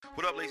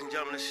What up, ladies and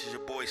gentlemen? This is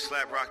your boy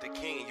Slap Rock the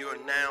King, and you're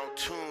now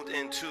tuned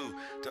into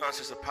the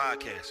Uncensored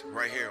Podcast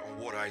right here on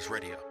Water Ice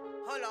Radio.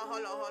 Hold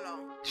on.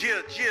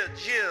 Jill. Yo,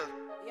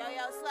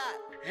 Slap.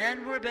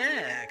 And we're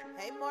back.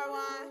 Hey,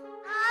 Morwan.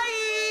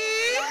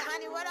 Hi. Yo,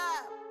 honey, what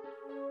up?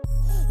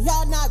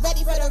 Y'all not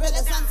ready for the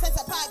realest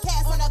Uncensored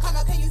Podcast. When I come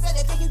up, can you feel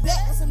it? Can you bet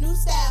with some new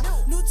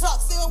style? New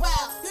talk, still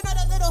wild. You know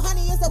the little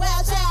honey is the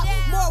wild child.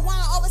 More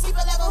wine, always keep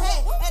a level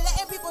head. And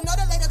letting people know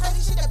the later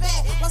crazy shit to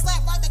bed. When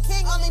Slap Rock the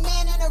King, only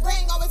man in the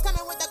ring. Always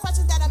coming with the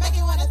questions that'll make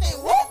you wanna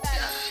think. Whoop.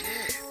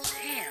 Shit.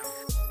 Damn.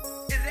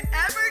 Is it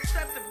ever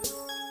acceptable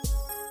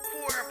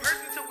for a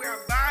person to wear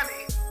a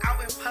bonnet out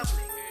in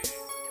public?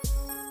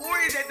 Or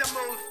is that the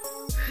most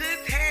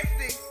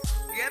hood-tastic,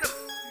 ghetto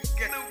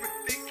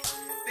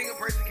thing a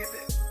person can do?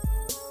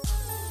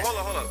 Hold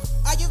on.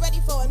 Are you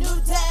ready for a new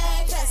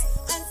day? Cause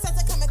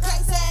Uncensored coming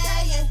crazy.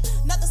 And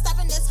nothing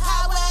stopping this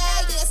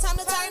highway. Yeah, it's time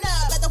to turn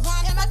up. Let the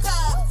wine in my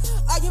cup.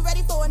 Are you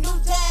ready for a new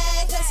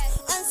day?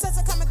 Cause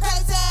Uncensored coming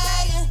crazy.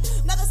 And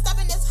nothing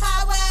stopping this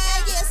highway.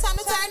 Yeah, it's time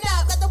to turn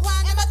up. Let the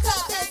wine in my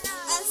cup. It's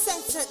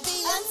Uncensored, the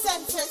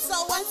Uncensored, so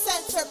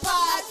Uncensored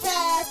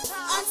Podcast.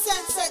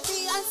 Uncensored,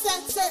 the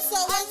Uncensored,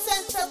 so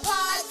Uncensored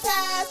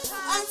Podcast.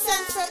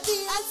 Uncensored,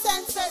 the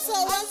Uncensored, so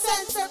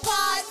Uncensored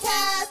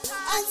Podcast.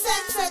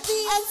 Uncensored, the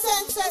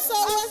Uncensored, so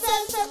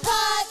Uncensored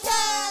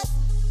Podcast.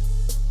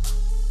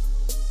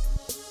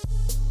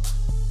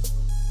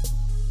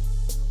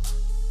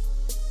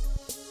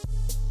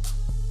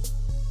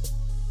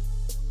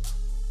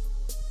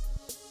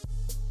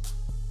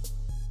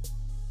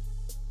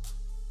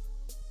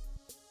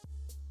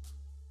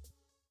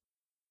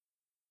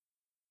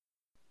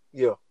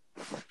 Yeah.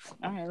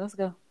 All right, let's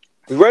go.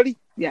 You ready?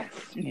 Yes.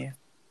 Yeah.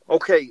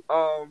 Okay.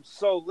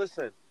 So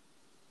listen,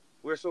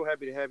 we're so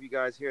happy to have you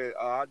guys here.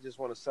 I just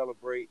want to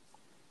celebrate,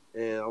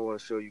 and I want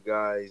to show you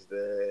guys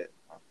that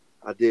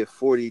I did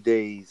 40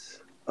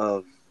 days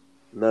of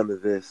none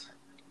of this.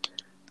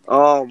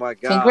 Oh my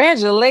God!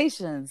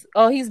 Congratulations.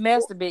 Oh, he's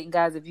masturbating,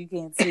 guys, if you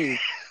can't see.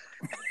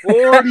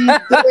 40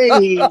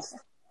 days.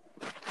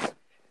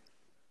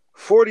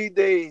 40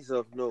 days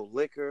of no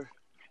liquor,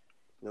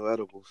 no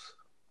edibles,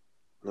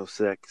 no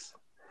sex,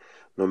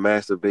 no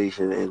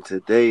masturbation, and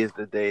today is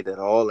the day that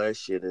all that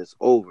shit is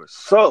over.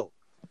 So,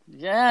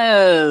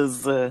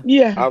 Yes.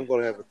 Yeah. I'm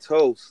gonna have a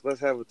toast. Let's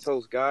have a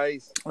toast,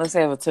 guys. Let's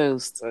have a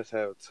toast. Let's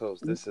have a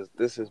toast. This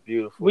is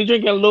beautiful. We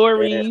drinking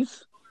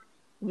Lori's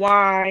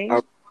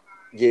wine.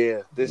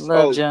 Yeah, this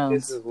Love Jones.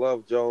 This is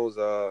Love Jones.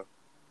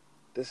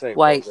 This ain't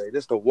White. Rosé.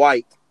 This the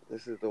white.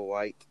 This is the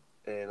white,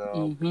 and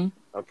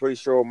I'm pretty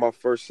sure on my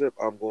first sip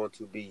I'm going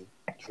to be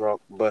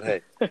drunk. But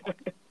hey,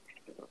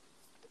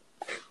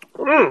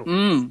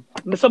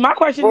 So my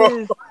question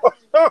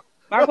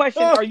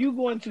are you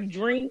going to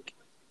drink,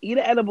 eat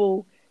an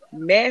edible,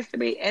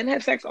 masturbate, and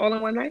have sex all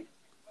in one night?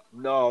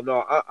 no,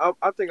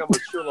 I think I'm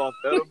gonna chill off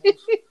edibles.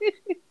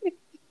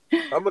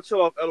 I'm gonna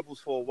chill off edibles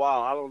for a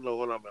while. I don't know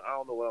when I'm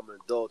gonna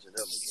indulge in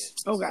them again.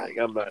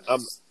 Okay. Like,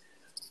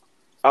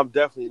 I'm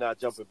definitely not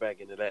jumping back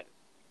into that.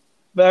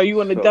 But are you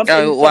going to dump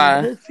in some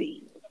why?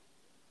 pussy?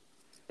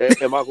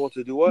 Am I going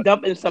to do what?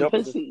 Dump in some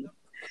pussy.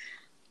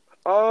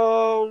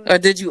 Or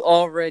did you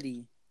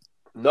already?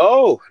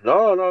 No.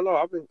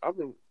 I've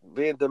been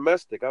being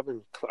domestic. I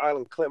done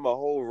cleaned my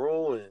whole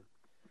room, and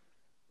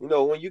you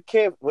know when you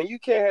can't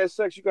have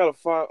sex, you gotta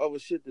find other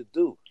shit to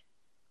do.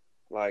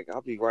 Like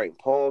I'll be writing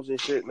poems and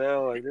shit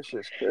now. Like this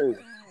shit's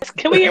crazy.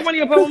 Can we hear one of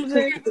your poems,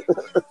 Nick?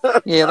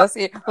 Yeah,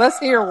 let's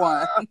hear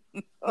one.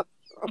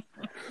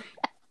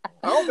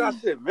 I don't got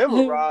shit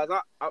memorized.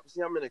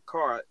 I'm in the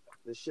car.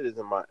 This shit is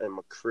in my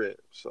crib,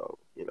 so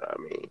you know what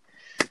I mean.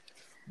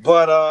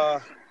 But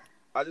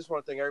I just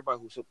want to thank everybody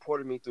who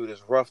supported me through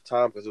this rough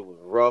time because it was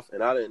rough,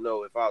 and I didn't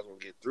know if I was gonna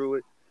get through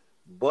it.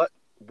 But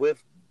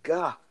with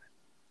God,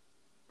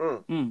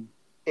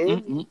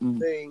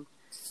 anything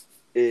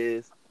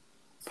is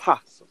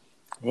possible.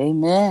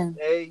 Amen.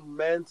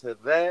 Amen to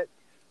that.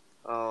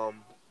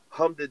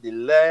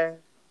 Alhamdulillah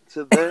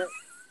to that.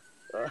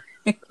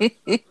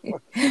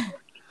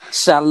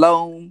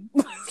 Shalom.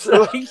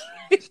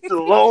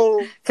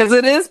 Shalom. Because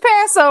it is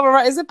Passover,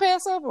 right? Is it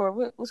Passover? Or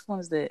which one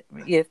is that?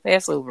 Yeah,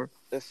 Passover.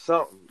 It's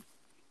something.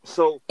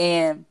 So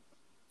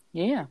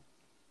yeah.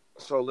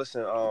 So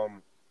listen,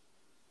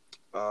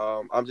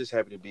 I'm just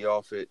happy to be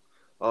off it.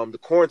 The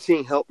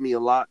quarantine helped me a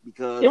lot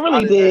because It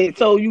really did.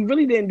 So you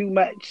really didn't do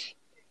much.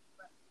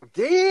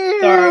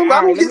 Damn, Sorry,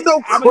 I don't get no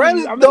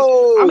credit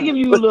though. I'm gonna give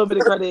you a little bit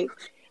of credit,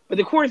 but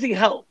the quarantine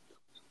helped.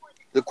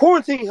 The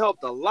quarantine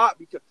helped a lot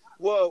because,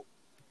 well,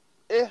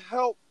 it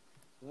helped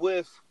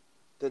with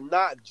the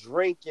not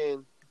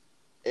drinking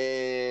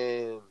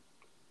and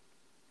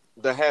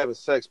the having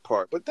sex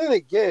part. But then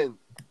again,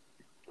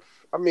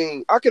 I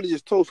mean, I could have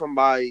just told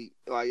somebody,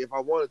 like, if I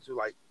wanted to,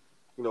 like,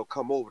 you know,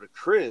 come over the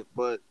crib,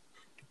 but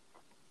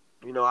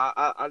you know,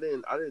 I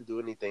didn't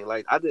do anything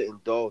like, I didn't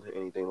indulge in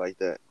anything like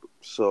that.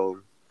 So,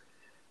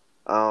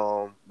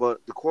 but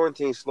the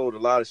quarantine slowed a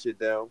lot of shit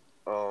down.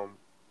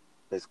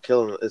 It's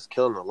killing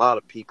a lot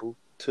of people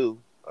too.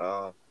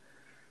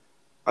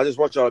 I just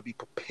want y'all to be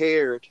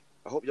prepared.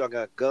 I hope y'all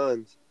got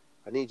guns.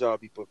 I need y'all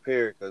to be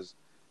prepared because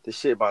this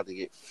shit about to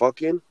get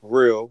fucking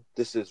real.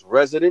 This is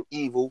Resident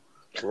Evil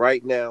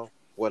right now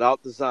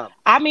without the zombie.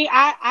 I mean,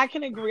 I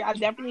can agree. I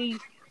definitely,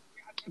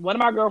 one of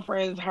my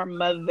girlfriends, her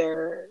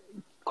mother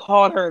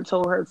called her and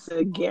told her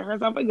to get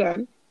herself a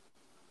gun.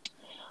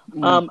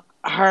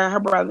 Her and her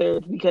brother,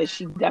 because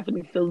she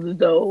definitely feels as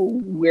though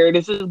where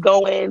this is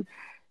going,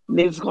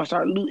 they're just gonna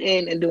start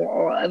looting and doing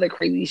all other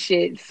crazy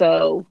shit.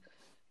 So,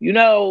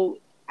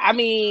 I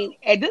mean,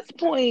 at this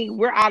point,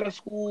 we're out of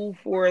school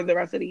for the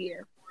rest of the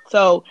year.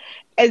 So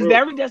it's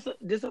very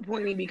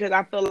disappointing because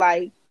I feel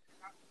like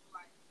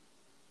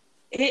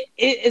it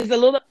is a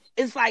little.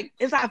 It's like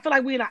I feel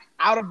like we're in an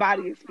out of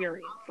body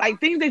experience. Like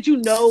things that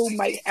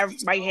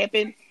might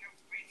happen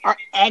are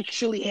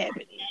actually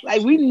happening.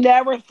 Like we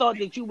never thought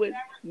that you would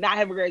not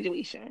have a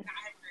graduation,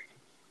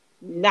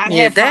 not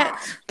have prom.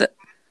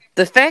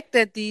 The fact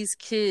that these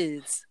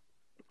kids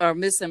are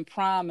missing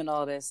prom and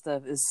all that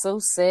stuff is so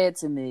sad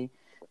to me.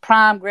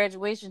 Prom,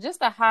 graduation, just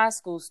the high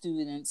school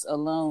students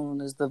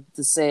alone is the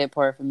sad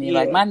part for me. Yeah.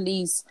 Like my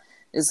niece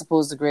is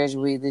supposed to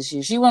graduate this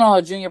year. She went on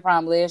her junior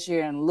prom last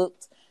year and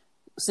looked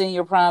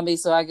senior prom,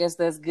 so I guess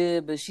that's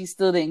good, but she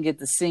still didn't get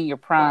the senior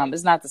prom. Right.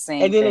 It's not the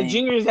same and then thing. The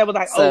juniors that was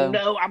like, oh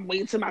no, I'm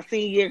waiting till my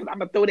senior year because I'm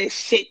going to throw that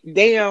shit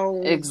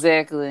down.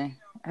 Exactly.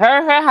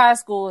 Her high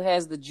school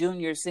has the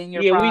junior,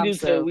 senior prom. Yeah, we do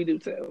too. We do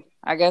too.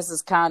 I guess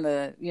it's kind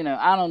of,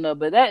 I don't know,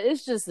 but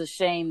it's just a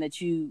shame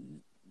that you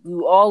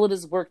do all of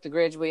this work to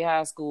graduate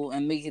high school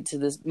and make it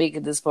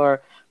this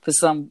far for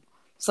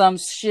some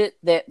shit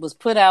that was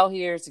put out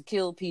here to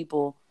kill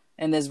people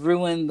and that's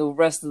ruined the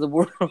rest of the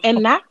world.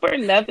 And not for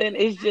nothing,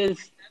 it's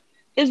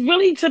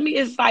really, to me,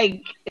 it's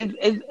like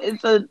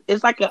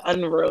it's like an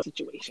unreal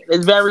situation.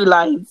 It's very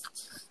like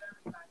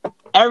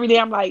every day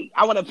I'm like,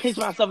 I want to pinch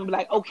myself and be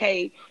like,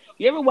 okay,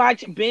 you ever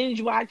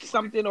binge watch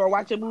something or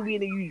watch a movie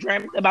and then you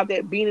dreamt about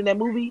that being in that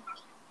movie?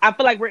 I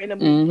feel like we're in a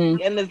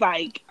movie and it's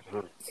like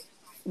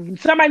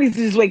somebody needs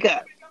to just wake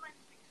up.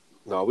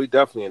 No, we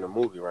definitely in a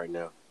movie right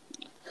now.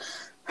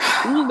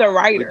 Who's the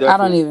writer? I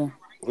don't even.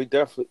 We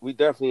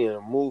definitely in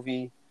a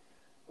movie.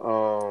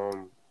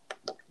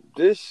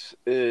 This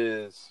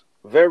is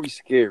very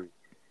scary.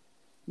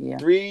 Yeah.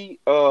 3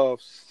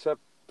 of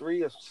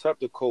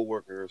SEPTA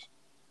co-workers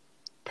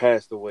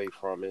passed away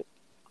from it.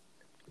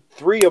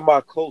 3 of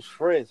my close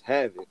friends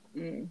have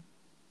it.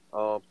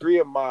 3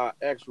 of my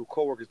actual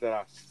co-workers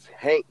that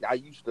I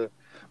used to,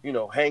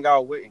 hang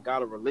out with and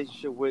got a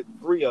relationship with,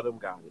 3 of them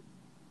got it.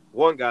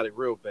 1 got it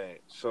real bad.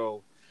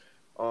 So,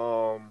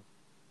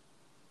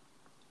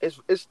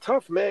 it's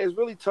tough, man. It's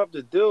really tough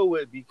to deal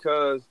with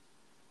because,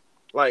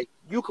 like,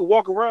 you could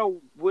walk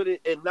around with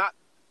it and not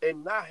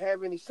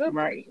have any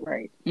symptoms.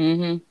 Right.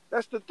 Mm-hmm.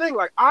 That's the thing.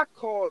 Like, I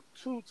called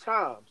 2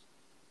 times.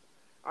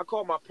 I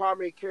called my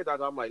primary care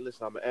doctor. I'm like,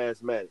 listen, I'm an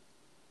asthmatic,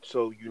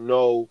 so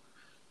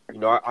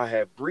I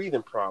have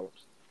breathing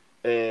problems,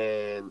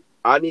 and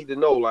I need to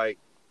know, like,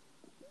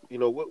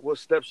 what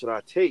steps should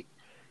I take?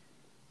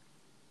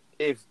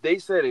 If they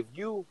said if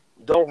you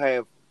don't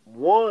have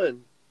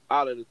 1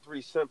 out of the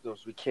 3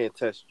 symptoms, we can't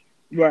test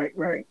you.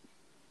 Right.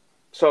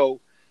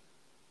 So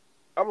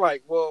I'm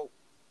like, well,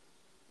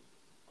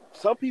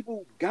 some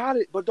people got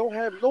it but don't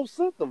have no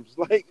symptoms.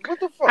 Like, what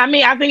the fuck? I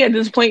mean, I think at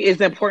this point it's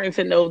important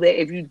to know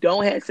that if you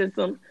don't have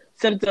symptoms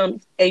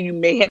and you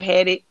may have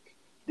had it,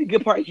 the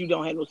good part is you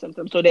don't have no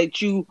symptoms, so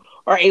that you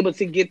are able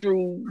to get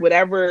through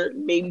whatever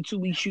maybe 2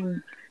 weeks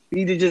you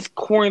need to just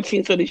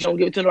quarantine so that you don't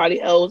give it to nobody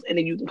else, and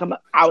then you can come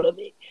out of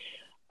it.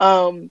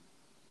 I'm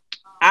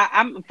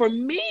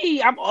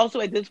also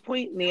at this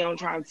point now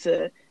trying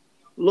to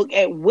look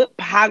at what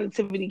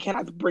positivity can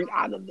I bring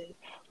out of this.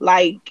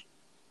 Like,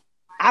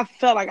 I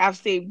felt like I've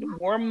saved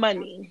more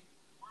money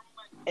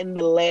in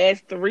the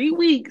last 3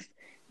 weeks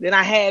than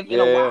I have in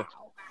a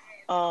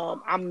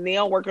while. I'm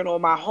now working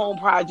on my home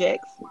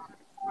projects.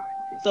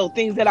 So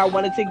things that I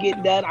wanted to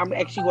get done, I'm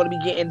actually going to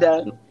be getting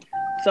done.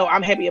 So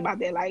I'm happy about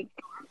that. Like,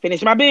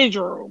 finish my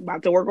bedroom,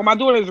 about to work on my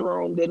daughter's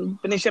room, then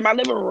finish in my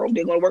living room,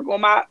 then going to work on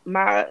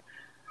my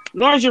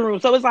laundry room.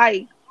 So it's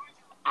like,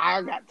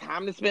 I got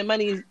time to spend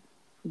money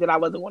that I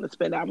wasn't going to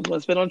spend. I was going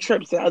to spend on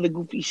trips and other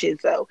goofy shit.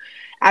 So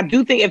I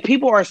do think if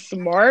people are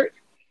smart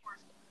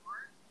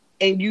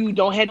and you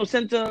don't have no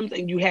symptoms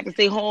and you have to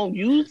stay home,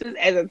 use this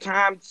as a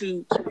time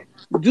to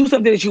do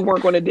something that you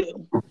weren't going to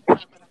do.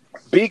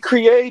 Be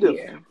creative.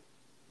 Yeah.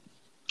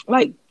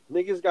 Like,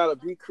 niggas gotta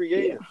be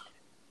creative. Yeah.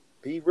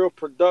 Be real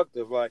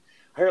productive. Like,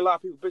 I hear a lot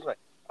of people bitch like,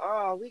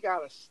 oh, we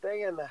gotta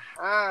stay in the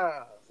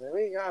house.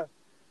 And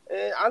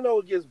I know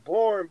it gets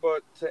boring,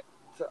 but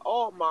to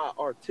all my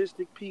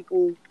artistic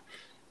people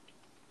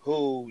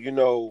who,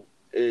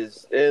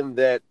 is in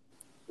that,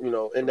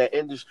 in that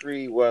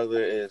industry,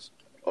 whether it's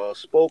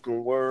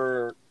spoken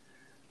word,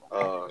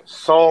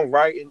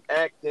 songwriting,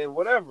 acting,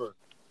 whatever,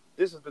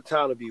 this is the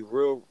time to be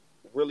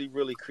really,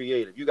 really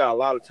creative. You got a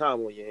lot of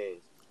time on your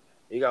hands.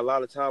 You got a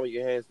lot of time on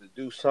your hands to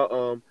do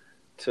something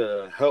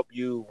to help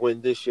you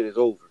when this shit is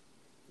over.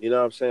 You know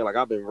what I'm saying? Like,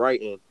 I've been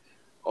writing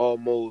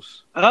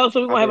almost. Oh,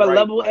 so we're going to have a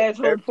level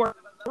asshole report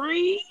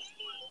free?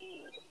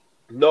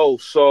 No,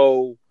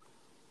 so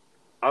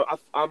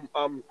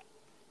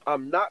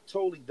I'm not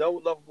totally done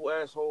with Lovable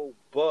Asshole,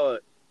 but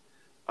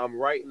I'm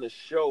writing a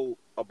show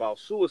about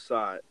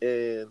suicide,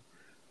 and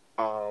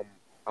I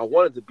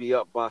wanted to be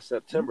up by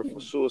September for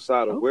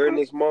Suicide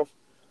Awareness Month,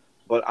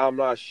 but I'm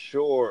not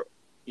sure,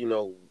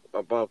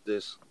 about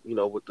this,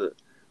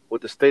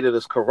 with the state of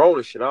this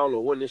Corona shit. I don't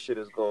know when this shit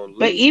is going to leave.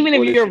 But even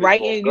if you're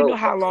writing, you know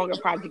how long a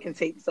project can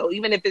take. So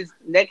even if it's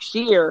next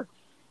year,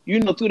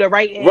 through the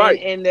writing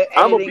and the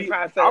editing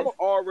process,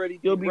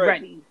 you'll be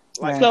ready.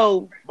 Like,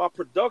 so my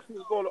production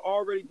is going to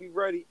already be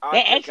ready.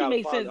 That actually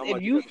makes sense.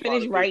 If you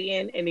finish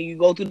writing and then you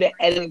go through the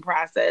editing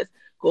process,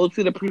 go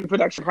through the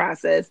pre-production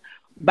process,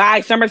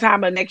 by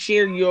summertime of next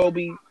year, you'll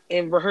be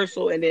in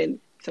rehearsal, and then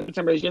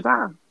September is your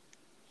time.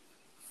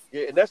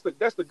 Yeah, and that's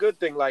the good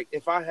thing. Like,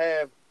 if I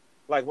have,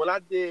 like, when I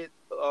did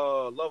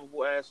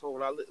Lovable Asshole,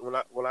 when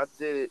I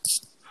did it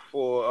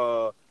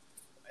for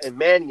in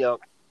Manioc,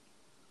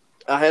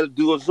 I had to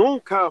do a Zoom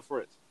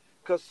conference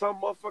because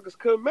some motherfuckers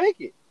couldn't make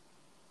it.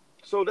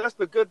 So that's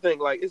the good thing.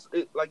 Like,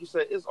 like you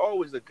said, it's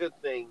always a good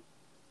thing.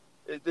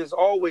 There's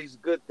always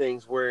good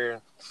things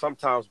where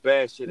sometimes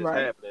bad shit is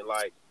happening.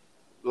 Like,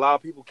 a lot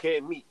of people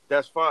can't meet.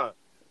 That's fine.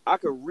 I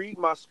could read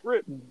my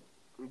script.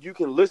 You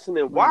can listen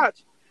and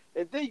watch,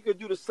 and then you could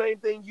do the same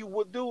thing you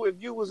would do if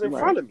you was in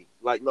front of me.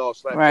 Like, no,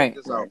 Slap, check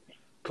this out.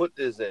 Put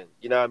this in.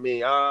 You know what I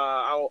mean?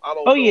 I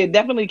don't. Oh yeah,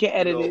 definitely can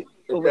edit it.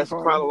 If that's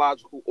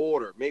chronological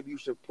order. Maybe you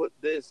should put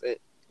this in.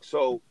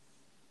 So,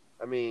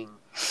 I mean,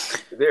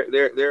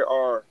 there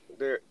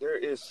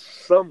is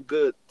some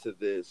good to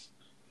this,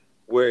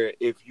 where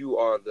if you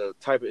are the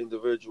type of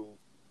individual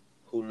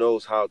who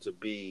knows how to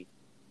be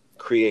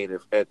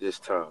creative at this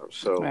time.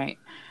 So,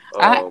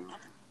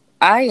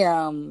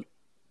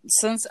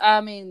 since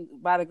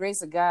by the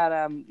grace of God,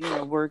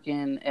 I'm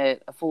working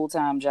at a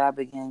full-time job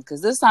again.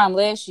 Because this time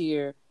last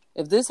year,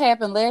 if this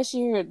happened last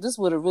year, this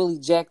would have really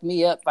jacked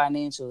me up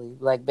financially,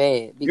 like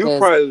bad. Because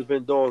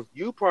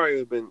you probably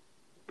have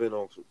been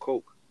on some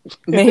coke.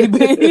 Maybe,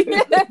 because,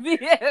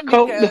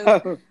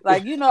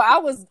 like,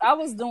 I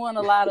was doing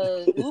a lot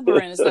of Uber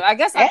and stuff. I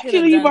guess I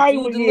actually you probably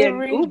was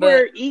delivery.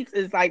 Uber Eats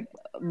is like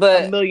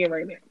 $1 million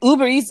right now.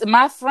 Uber Eats.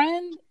 My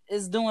friend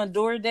is doing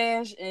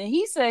DoorDash, and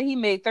he said he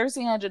made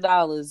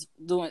 $1,300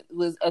 doing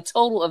with a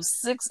total of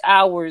 6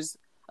 hours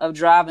of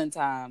driving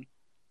time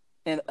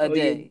in a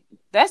day. Yeah.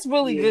 That's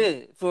really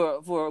good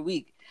for a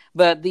week.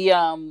 But the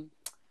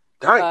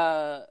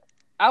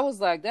I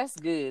was like, that's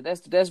good.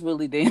 That's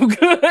really damn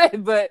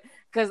good. But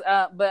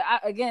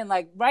again,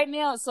 like right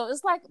now, so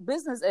it's like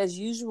business as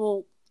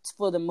usual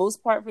for the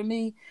most part for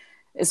me,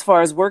 as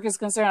far as work is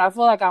concerned. I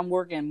feel like I'm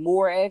working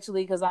more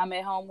actually because I'm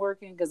at home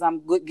working, because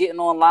I'm getting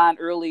online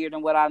earlier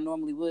than what I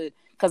normally would,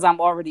 because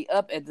I'm already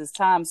up at this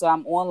time, so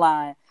I'm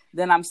online.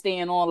 Then I'm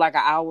staying on like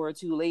an hour or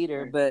two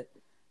later, but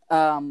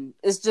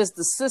it's just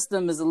the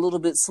system is a little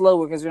bit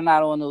slower because we're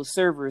not on those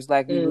servers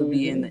like we would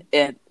be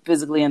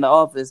physically in the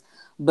office.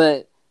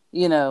 But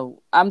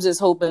I'm just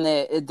hoping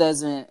that it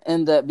doesn't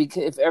end up,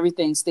 because if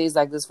everything stays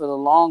like this for the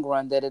long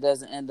run, that it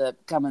doesn't end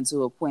up coming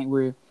to a point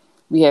where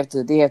they have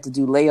to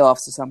do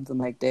layoffs or something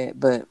like that.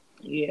 But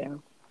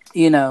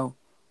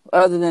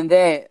other than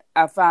that,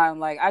 I find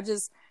like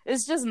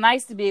it's just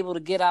nice to be able to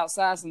get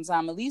outside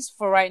sometime. At least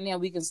for right now,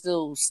 we can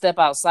still step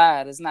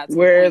outside. It's not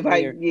where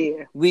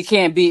we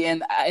can't be in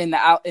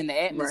the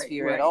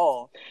atmosphere at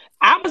all.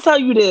 I'm gonna tell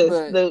you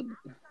this: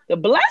 the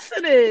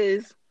blessing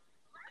is,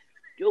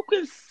 you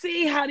can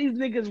see how these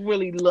niggas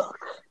really look.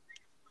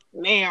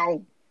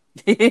 Now,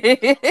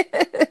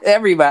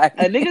 everybody.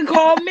 A nigga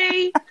called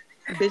me,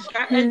 bitch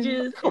got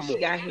edges, and she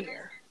got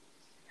hair.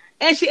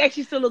 And she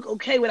actually still look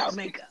okay without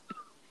makeup.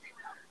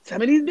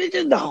 Some of these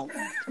bitches don't.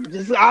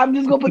 I'm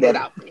just gonna put that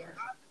out there.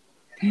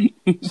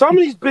 Some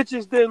of these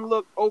bitches didn't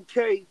look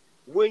okay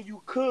when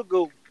you could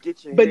go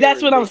get your hair. But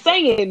that's what I'm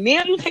saying.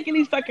 Now you taking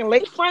these fucking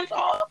lace fronts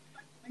off.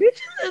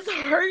 Bitches is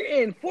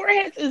hurting.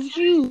 Foreheads is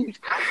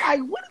huge.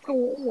 I'm like, what is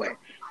going on?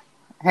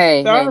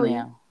 Hey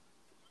now.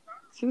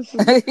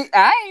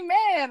 I ain't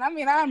mad. I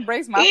mean, I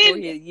embraced my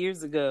forehead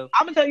years ago.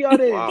 I'm gonna tell y'all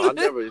this. Wow, I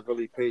never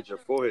really paid your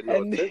forehead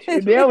no attention.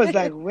 And they was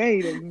like,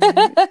 wait a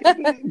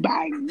minute.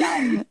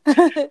 Bang.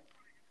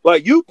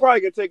 Like, you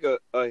probably could take a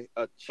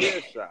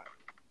chair shot,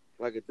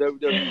 like a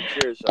WWE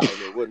chair shot,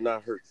 and it would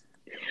not hurt.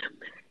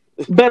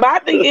 But my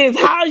thing is,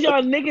 how's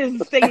y'all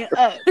niggas staying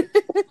up?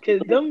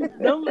 Because them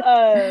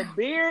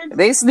beards,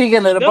 they sneak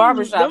into the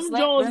barbershop.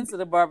 Slap into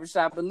the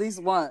barbershop at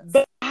least once.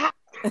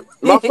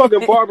 My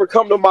fucking barber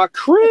come to my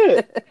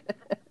crib.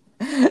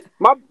 I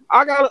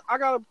got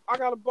a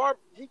barber.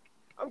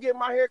 I'm getting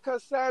my hair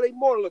cut Saturday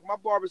morning. Look, my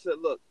barber said,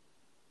 look,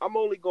 I'm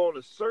only going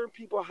to certain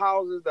people's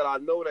houses that I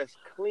know that's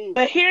clean.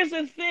 But here's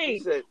the thing.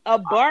 Said, a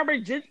barber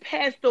just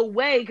passed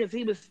away because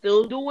he was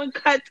still doing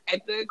cuts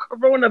at the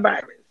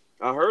coronavirus.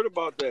 I heard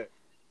about that.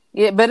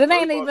 Yeah, but it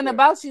ain't even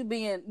about you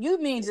being,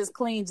 you mean just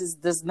clean,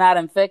 just not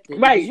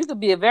infected. Right. You could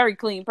be a very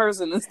clean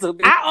person and still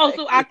be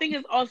infected. I think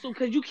it's also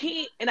because you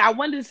can't, and I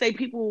wanted to say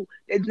people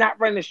that's not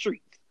running the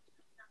streets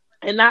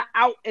and not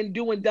out and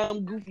doing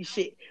dumb, goofy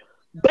shit.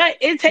 But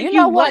it take You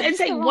know what? it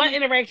take one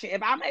interaction.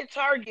 If I'm at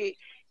Target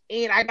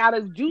and I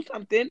gotta do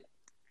something,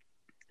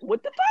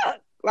 what the fuck?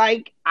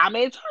 Like, I'm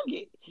at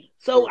Target,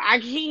 so I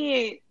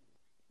can't.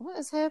 What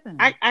is happening?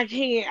 I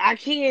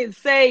can't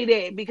say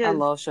that I because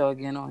lost y'all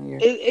again on here.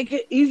 it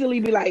could easily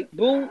be like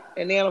boom,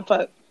 and then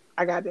fuck,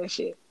 I got that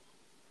shit.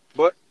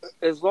 But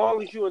as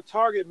long as you in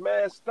Target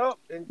masked up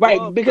and Right,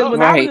 gloved because up,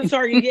 when I was in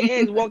Target,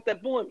 your ass walked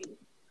up on me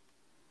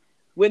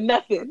with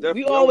nothing.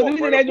 Definitely, We always I was walked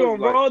in right that up joint on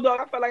you, like- raw dog.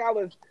 I felt like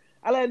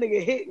I let a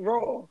nigga hit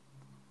raw.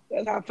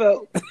 That's how I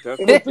felt.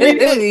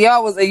 definitely.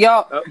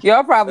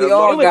 y'all probably It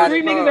all It was got three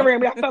it. niggas Man.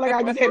 around me. I felt like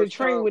I My just had a first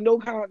train time. with no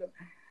condom.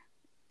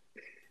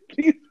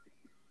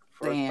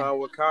 First Damn. time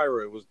with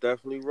Kyra, it was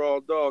definitely raw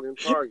dog in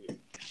Target.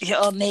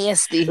 Y'all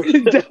nasty.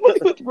 Definitely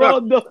was raw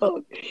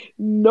dog.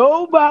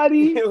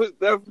 Nobody It was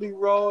definitely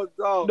raw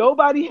dog.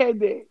 had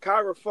that.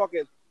 Kyra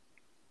fucking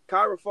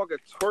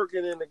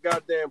twerking in the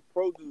goddamn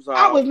produce aisle.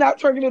 I was not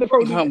twerking in the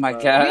produce. Oh my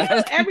You god.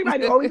 know,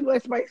 everybody always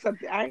lets somebody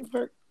something. I ain't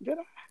twerk. Did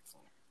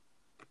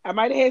I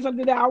might have had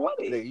something that I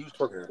wanted. Nigga, you was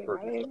twerking in the They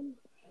produce might aisle.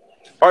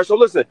 have- All right, so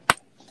listen.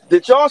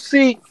 Did y'all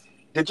see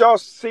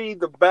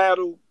the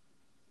battle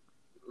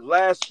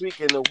last week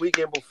and the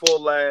weekend before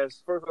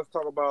last? First, let's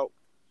talk about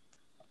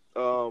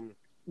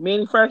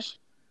Manny Fresh.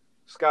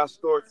 Scott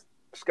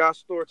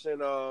Storch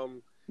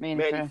and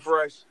Manny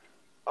Fresh.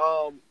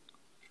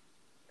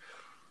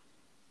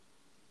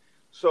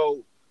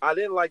 So I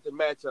didn't like the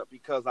matchup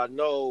because I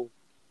know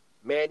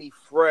Manny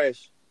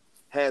Fresh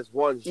has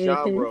one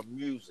genre of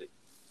music.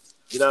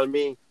 You know what I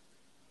mean?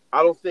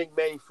 I don't think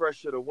Manny Fresh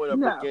should have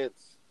went up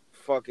against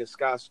fucking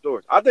Scott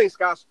Storch. I think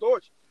Scott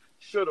Storch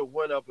should have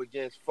went up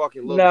against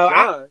fucking Lil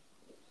Jon.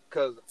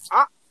 Because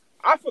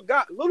I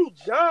forgot Lil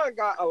Jon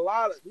got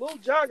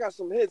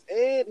some hits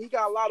and he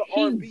got a lot of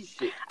R&B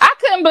shit.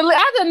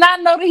 I did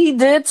not know that he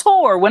did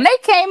tour. When they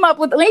came up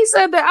with, when he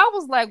said that, I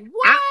was like,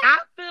 what? I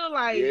feel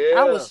like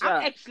I was shocked.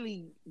 I'm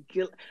actually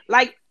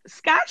like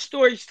Scott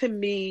Storch to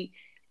me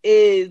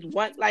is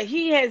one, like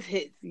he has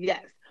hits,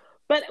 yes.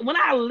 But when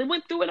I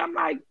went through it, I'm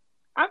like,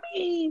 I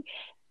mean,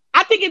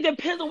 I think it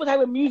depends on what type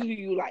of music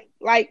you like.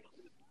 Like,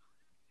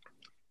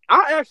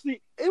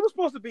 it was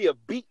supposed to be a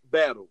beat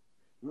battle,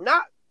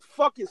 not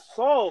fucking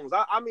songs.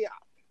 I mean,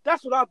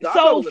 that's what I thought.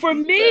 So for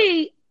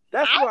me,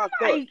 that's what I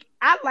thought.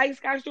 I like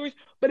Scott Storch,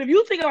 but if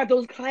you think about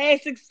those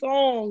classic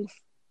songs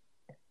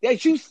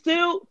that you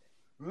still,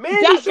 Manny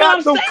that's what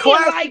I'm some saying.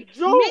 classic Like,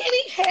 jokes.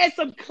 Manny had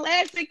some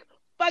classic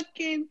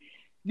fucking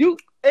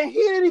and he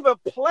didn't even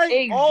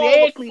play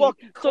exactly. all the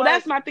fucking So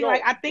that's my thing.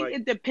 Like, I think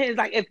it depends.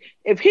 Like,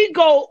 if he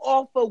go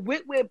off of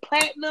Wit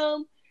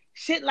Platinum,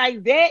 shit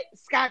like that,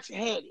 Scotch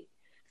had it.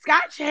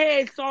 Scotch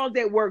had songs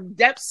that were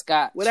depth,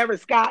 Scotch. whatever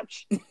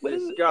Scotch. What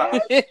is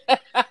it?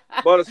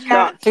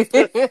 Butterscotch.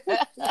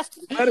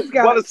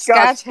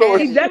 Butterscotch.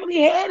 He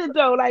definitely had it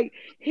though. Like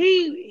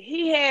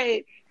he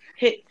had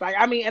hits. Like,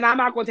 I mean, and I'm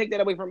not gonna take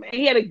that away from him.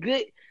 He had a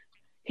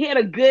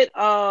good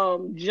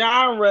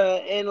genre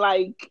and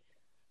like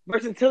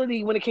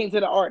versatility when it came to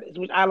the artist,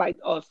 which I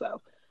liked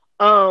also.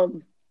 But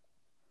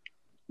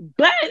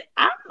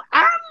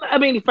I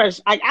mean,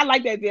 first, I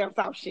like that down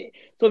south shit.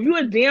 So if you're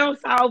a down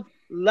south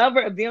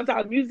lover of down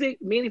south music,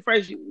 Manny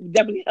Fresh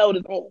definitely held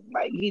his own.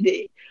 Like he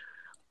did.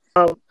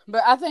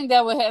 But I think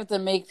that would have to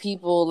make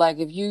people like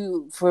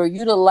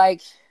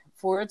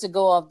for it to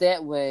go off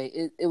that way,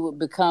 it would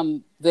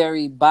become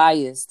very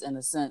biased in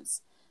a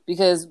sense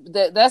because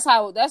that's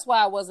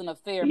why I wasn't a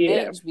fair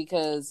match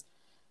because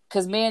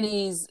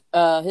Manny's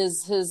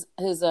his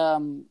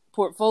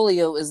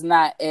portfolio is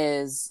not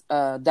as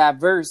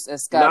diverse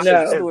as Scott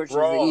Storch's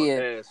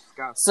is.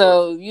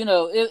 So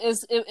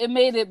it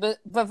made it,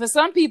 but for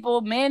some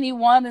people Manny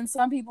won and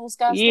some people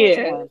Scott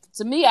Storch won.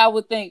 To me, I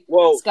would think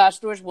Scott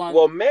Storch won.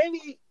 Well,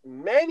 Manny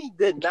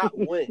did not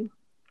win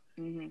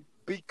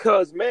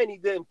because Manny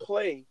didn't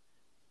play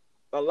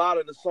a lot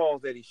of the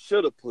songs that he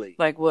should have played.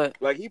 Like what?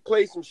 Like he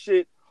played some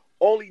shit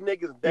only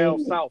niggas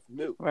down south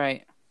knew.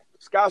 Right.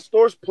 Scott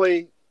Storch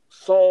played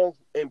songs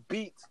and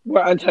beats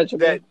were untouchable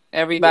that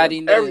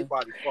everybody knew.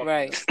 Everybody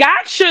right.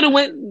 Scott should have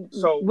went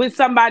with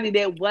somebody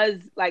that was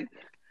like,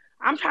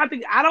 I'm trying to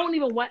think. I don't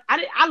even want.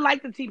 I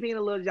like the T-Pain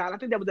and Lil Jon. I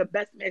think that was the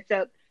best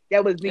matchup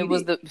that was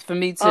needed. It was for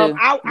me too.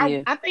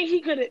 I think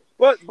he could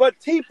have. But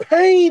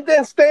T-Pain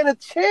didn't stand a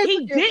chance.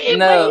 He didn't.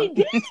 No,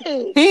 he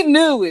did. He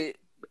knew it.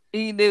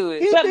 He knew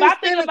it. But my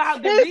thing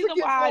about the reason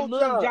why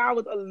Lil Jon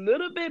was a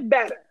little bit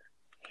better,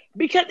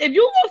 because if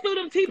you go through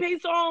them T-Pain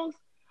songs,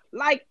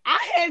 like I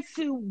had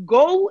to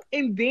go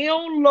and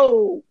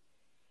download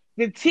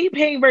the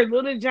T-Pain versus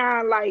Lil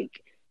Jon,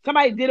 like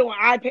somebody did it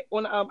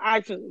on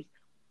iTunes.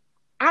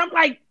 I'm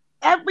like,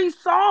 every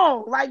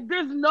song, like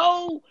there's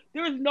no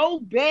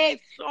bad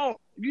song.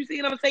 You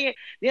see what I'm saying?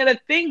 Now the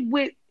thing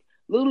with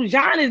Lil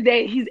Jon is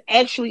that he's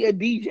actually a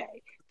DJ.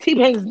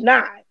 T-Pain's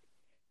not.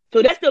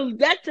 So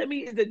that to me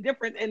is the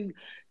difference. And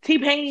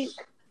T-Pain.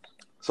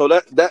 So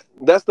that's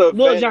the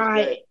Lil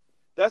Jon.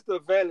 That's the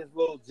advantage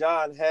Lil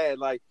Jon had.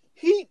 Like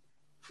he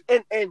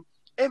and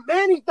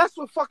Manny. That's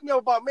what fucked me up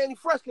about Manny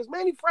Fresh, because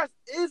Manny Fresh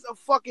is a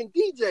fucking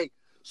DJ.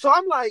 So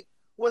I'm like,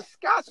 when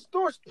Scott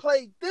Storch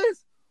played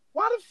this,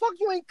 why the fuck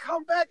you ain't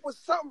come back with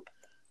something?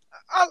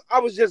 I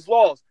was just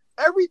lost.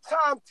 Every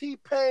time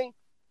T-Pain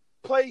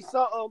played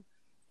something,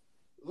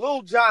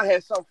 Lil Jon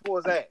had something for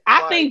his ass.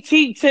 I think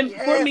he for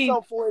had me,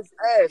 something for his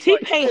ass.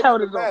 T-Pain Like,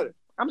 held his matter. own.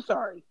 I'm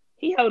sorry.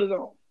 He held his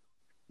own.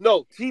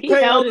 No, T-Pain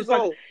held his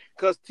own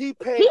because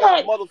T-Pain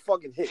got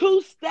motherfucking hit.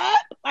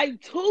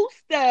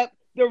 Two-Step,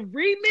 the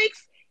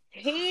remix,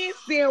 hands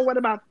down one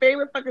of my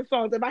favorite fucking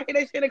songs. If I hear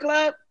that shit in the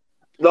club,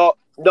 No,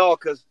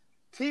 because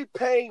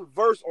T-Pain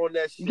verse on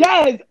that shit.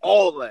 yes,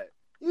 all that.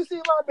 You see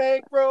my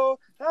bankroll?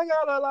 I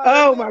got a lot.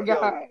 oh my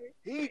god,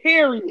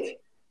 period.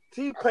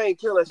 T-Pain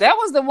killer. That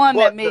was the one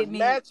that made me.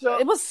 Matchup,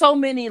 it was so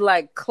many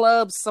like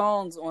club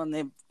songs on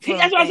them.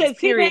 That's what I said.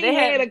 Period. T-Pain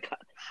had a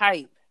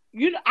hype.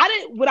 You know,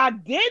 what I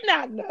did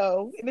not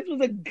know, and this was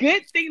a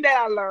good thing that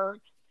I learned,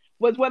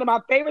 was one of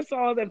my favorite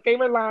songs and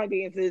favorite line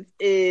dances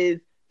is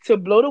 "To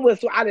Blow the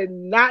Whistle." I did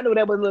not know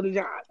that was Lil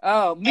Jon.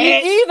 Oh,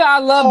 me either. I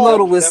love Blow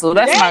the Whistle.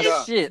 That's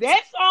my shit.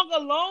 That song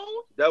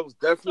alone. That was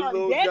definitely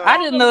Lil Jon. I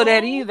didn't know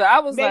that either.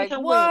 I was like,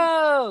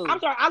 whoa. I'm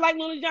sorry. I like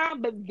Lil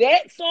Jon, but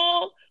that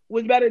song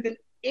was better than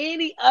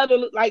any other.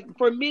 Like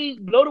for me,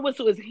 Blow the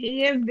Whistle is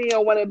hands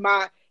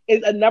down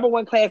is a number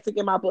one classic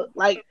in my book.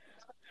 Like.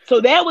 So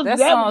that was that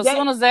song. As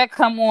soon as that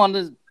come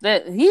on,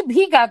 that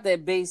he got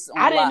that bass on.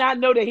 I did not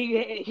know that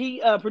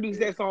he produced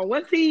that song.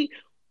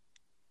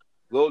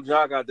 Lil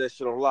Jon got that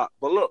shit on lock.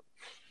 But look,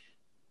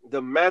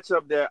 the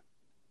matchup that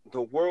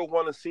the world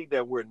want to see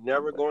that we're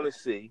never going to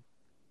see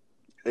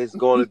is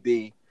going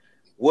to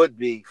would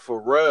be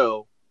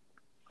Pharrell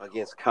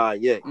against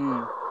Kanye.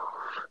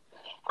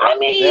 I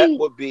mean, that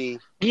would be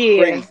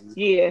crazy.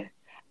 Yeah.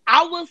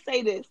 I will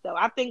say this though.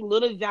 I think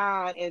Lil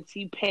Jon and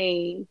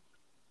T-Pain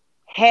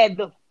had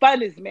the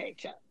funnest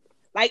matchup.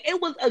 Like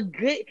it was a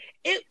good.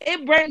 It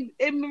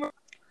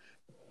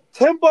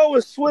Timbo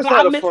and Swiss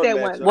had a fun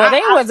matchup. Well,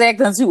 they was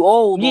acting too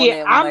old.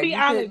 Yeah, I'll be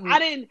honest. I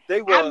didn't.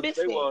 They missed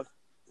that one.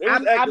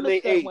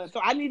 So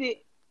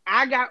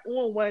I got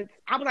on once.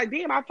 I was like,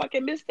 damn, I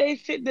fucking missed that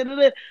shit.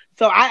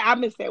 So I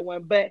missed that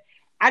one. But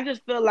I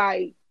just feel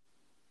like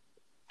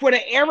for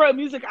the era of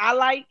music I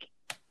like,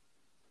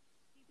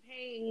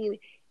 Pain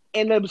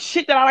and the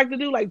shit that I like to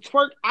do, like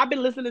twerk. I've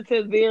been listening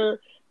to their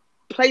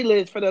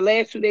playlist for the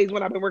last 2 days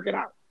when I've been working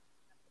out.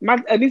 My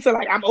Anissa,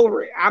 like, I'm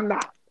over it. I'm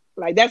not.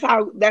 Like, that's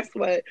what.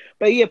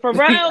 But yeah,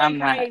 Pharrell and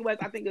Kanye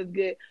West, I think is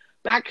good.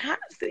 But I kind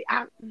of see,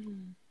 I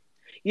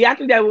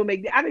think that will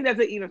make. I think that's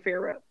an even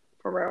fairer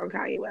Pharrell and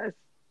Kanye West.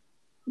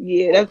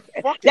 Yeah,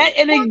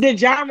 and the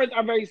genres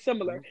are very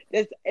similar.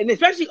 And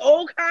especially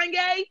old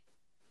Kanye.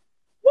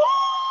 What?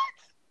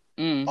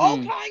 Mm-hmm. Old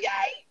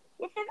Kanye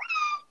with Pharrell.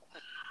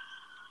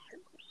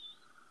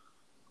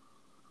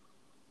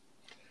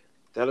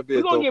 That'll be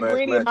We're going to get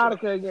Brandy and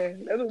Monica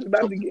again. That's what we're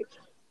about to get.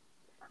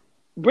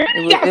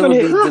 Brandy it would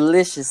be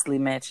deliciously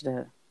matched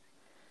up.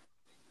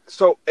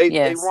 So,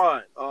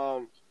 Ron,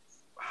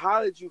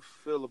 how did you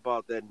feel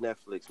about that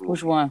Netflix movie?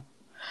 Which one?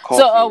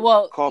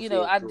 Coffee,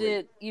 I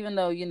did, even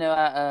though,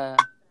 I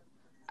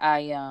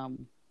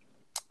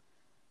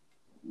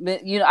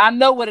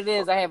know what it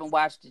is. I haven't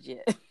watched it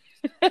yet.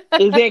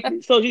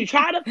 Exactly. So you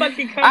try to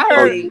fucking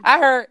cover I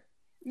heard.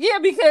 Yeah,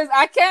 because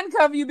I can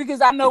cover you because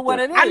I know what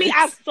it is. I mean,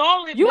 I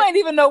saw it. You ain't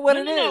even know what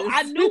it is. No,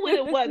 I knew what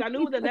it was. I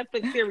knew it was a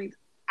Netflix series.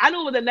 I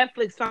knew it was a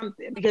Netflix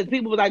something because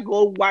people were like,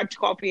 go watch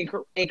Coffee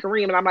and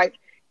Kareem. And I'm like,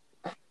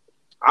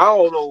 I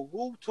don't know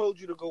who told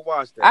you to go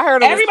watch that. I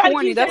heard it was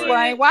corny. That's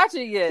why I ain't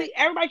watching it yet. See,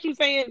 everybody keeps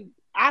saying,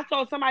 I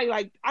saw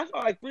like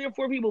 3 or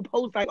 4 people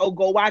post like, oh,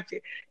 go watch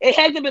it. It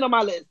hasn't been on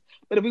my list.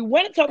 But if we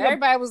want to talk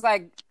everybody was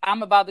like,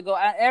 I'm about to go.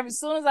 As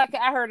soon as I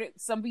heard it,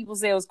 some people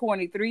say it was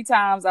corny 3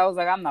 times. I was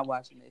like, I'm not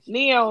watching this.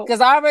 Neil. Because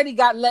I already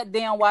got let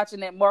down watching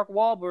that Mark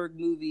Wahlberg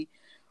movie.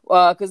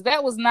 Because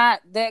that was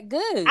not that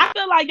good. I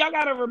feel like y'all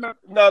got to remember.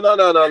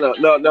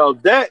 No.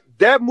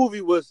 That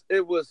movie was,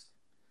 it was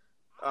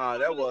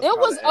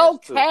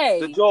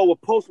okay. The Joel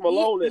with Post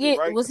Malone in it,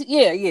 right?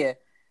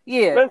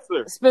 Yeah.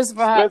 Spencer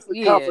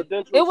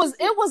Confidential. It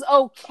was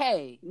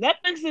okay.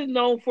 Netflix is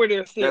known for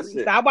their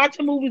series. I watch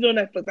movies on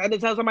Netflix. I had to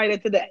tell somebody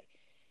that today.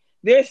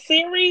 Their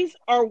series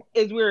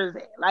is where it's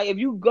at. Like if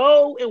you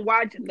go and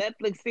watch a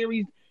Netflix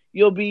series,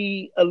 you'll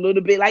be a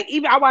little bit like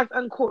even I watched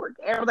Uncorked.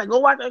 Everyone's like, go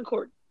watch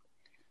Uncorked.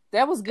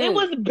 That was good. It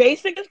was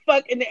basic as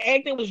fuck, and the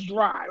acting was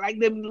dry. Like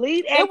the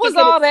lead actor, it was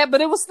all that, but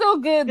it was still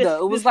good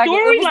though. It was like a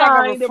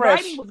refresh. The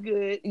writing was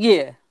good.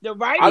 Yeah, the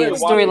writing, the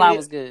storyline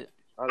was good.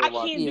 I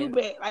can't do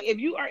bad. Like if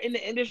you are in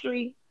the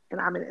industry,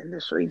 and I'm in the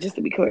industry, just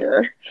to be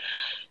clear,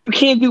 you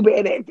can't do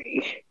bad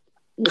acting.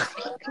 Just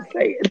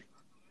saying.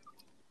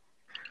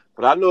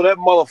 But I know that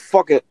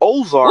motherfucking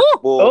Ozark,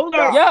 boy.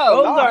 Ozark.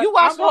 You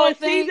watched the whole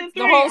thing?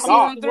 The whole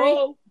season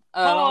 3?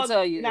 I'll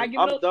tell you. I'm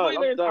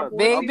done.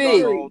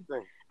 Baby.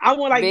 I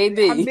want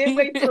I'm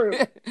midway through.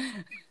 I'm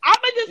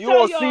gonna just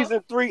tell on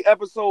season 3,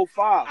 episode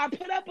 5. I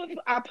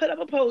put up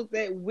a post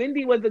that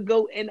Wendy was a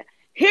GOAT, and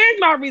here's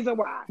my reason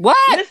why.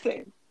 What?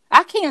 Listen,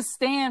 I can't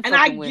stand. And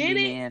I get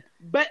Wendy, it, man.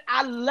 but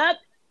I love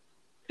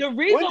the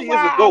reason Wendy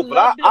why is a GOAT,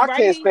 but I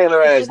can't stand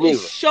her ass neither.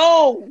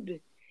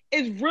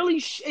 is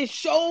really it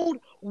showed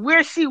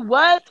where she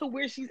was to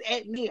where she's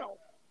at now,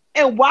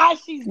 and why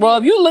she's Well,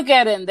 if there. you look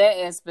at it in that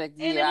aspect,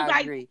 And yeah, it was I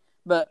like- agree.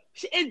 But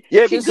She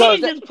Yeah,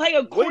 didn't just play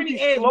a corny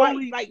Wendy ass slowly-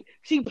 wife. Like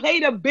she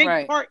played a big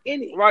Right. part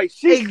in it. Right,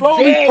 she's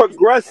slowly Exactly.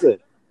 progressing.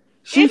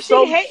 She's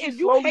slowly if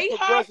you slowly hate her,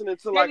 progressing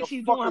into then like a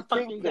she's doing her fucking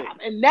fucking kingpin. job,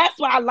 and that's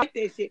why I like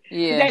that shit.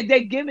 yeah, That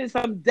they're giving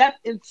some depth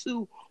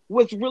into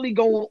what's really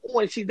going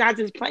on. She's not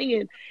just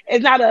playing.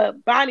 It's not a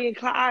Bonnie and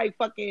Clyde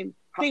fucking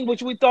thing,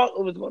 which we thought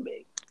it was gonna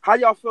be. How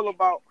y'all feel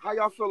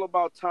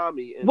about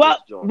Tommy in Well, this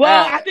joint?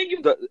 well, I think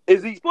you.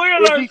 Is he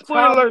Spoiler is he alert!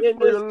 Spoiler Tommy alert! in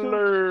this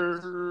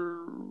Spoiler too?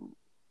 alert!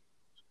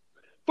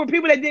 For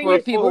people that didn't For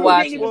get people who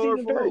watching. didn't get to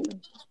season For who? 3.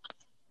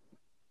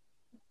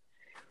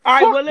 All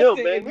right, Fuck well, them,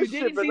 listen. man. If you This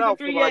didn't shit been season out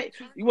 3 for yet, like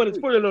 2 you want to weeks.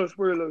 spoiler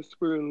alert!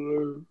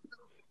 you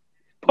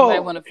might Pause.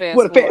 want to fast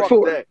Wanna forward. fast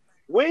forward. Fuck that.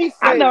 We ain't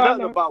I saying know, I nothing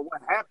know. about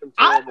what happened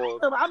to him.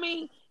 Or, I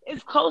mean,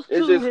 it's close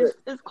It's to just-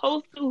 it's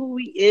close to who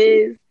he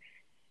is.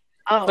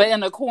 But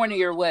in a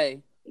cornier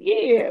way.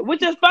 Yeah,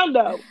 which is fun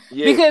though.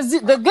 yeah. Because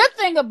the good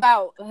thing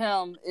about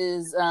him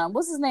is,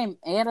 what's his name?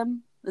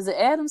 Adam? Is it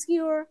Adam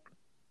Sciorra?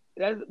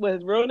 That's what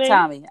his real name.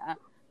 Tommy.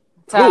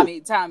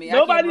 Tommy. Nobody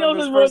I can't knows remember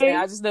his his real first name. name.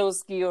 I just know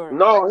it's Sciorra.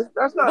 No,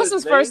 that's not What's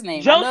his first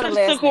name? I know the Joseph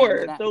last name,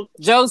 Sikora. but So-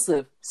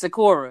 Joseph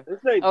Sikora. His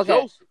name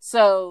Okay, Joseph.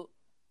 so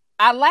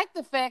I like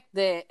the fact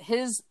that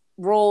his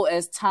role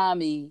as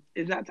Tommy,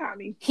 It's not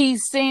Tommy. he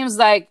seems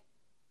like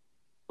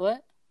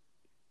what?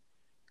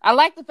 I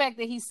like the fact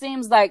that he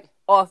seems like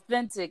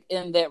authentic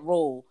in that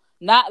role,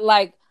 not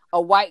like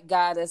a white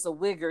guy that's a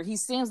wigger. He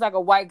seems like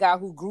a white guy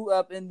who grew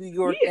up in New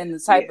York and the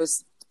type of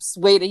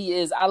way that he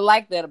is. I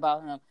like that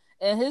about him.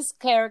 And his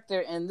character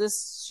in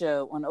this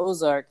show on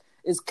Ozark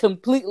is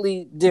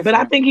completely different. But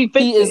I think he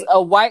fits he is it.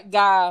 a white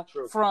guy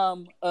True.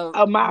 from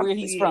mob, where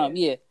he's yeah. from.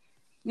 Yeah.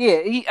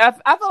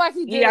 I feel like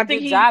he did Yeah, I a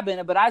think good he- job in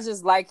it, but I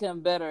just like him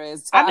better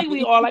as Tommy. I think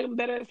we all like him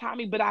better as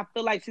Tommy, but I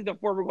feel like season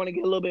 4 we're going to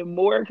get a little bit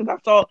more because I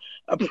saw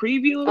a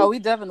preview. Oh, we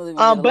definitely.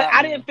 gonna get a But lot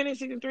I more. didn't finish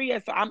season 3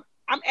 yet, so I'm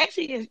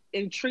actually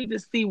intrigued to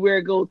see where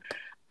it goes.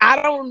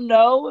 I don't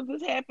know if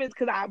this happens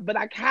but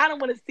I kind of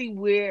want to see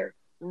where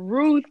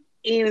Ruth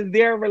and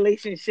their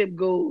relationship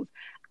goes.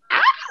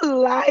 I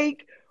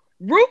like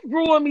Ruth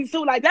grew on me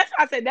too. Like that's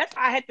why I said that's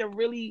why I had to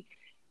really.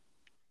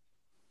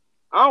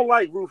 I don't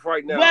like Ruth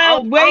right now. I Well,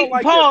 don't wait,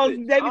 like pause. that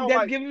bitch. I That's don't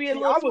like- giving me a See,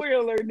 little I was- spoiler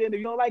alert then if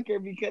you don't like her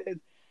because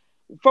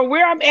from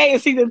where I'm at in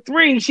season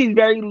 3, she's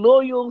very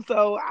loyal.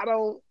 So I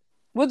don't.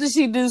 What did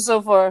she do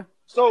so far?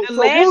 So The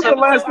what was the last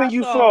last episode thing I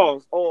you saw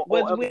saw on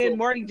Was episode? when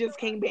Marty just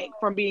came back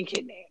from being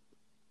kidnapped.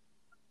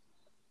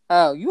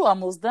 Oh, you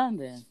almost done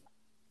then.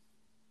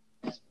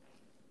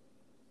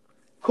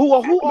 Who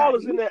all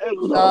is in that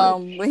episode?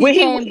 When he When he-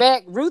 came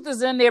back, Ruth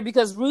is in there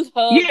because Ruth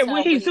hugged Yeah, him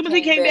when he when as soon as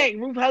he came back,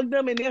 Ruth hugged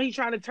him, and now he's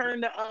trying to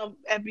turn the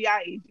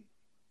FBI agent.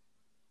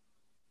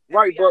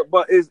 Right,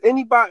 but is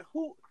anybody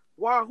who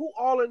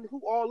all in it?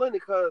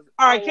 Because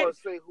All I right, don't want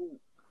to say who.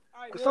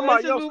 All right,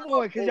 Somebody let's else just move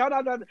on because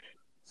y'all not.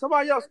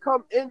 Somebody else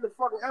come in the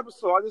fucking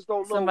episode. I just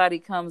don't know. Somebody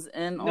comes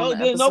in on No, the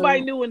there's episode.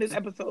 nobody new in this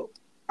episode. All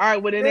right,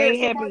 well it Yeah, ain't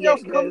happened somebody yet.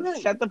 else come Cause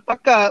in. shut the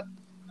fuck up.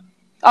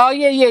 Oh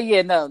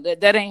yeah. No,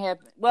 that ain't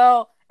happened.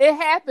 Well, it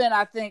happened.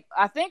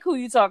 I think who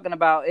you talking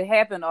about. It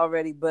happened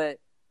already, but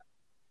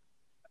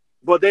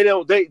But they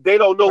don't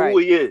know who Right.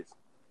 he is.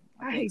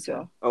 I hate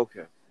y'all.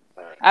 Okay.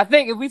 I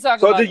think if we talk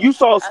So about, did you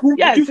saw a school?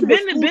 Yes, did you see been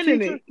a school in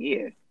teacher? it.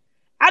 Yeah,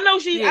 I know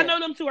Yeah. I know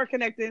them two are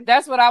connected.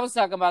 that's what I was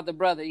talking about. The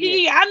brother. Yeah.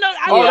 Yeah, I know.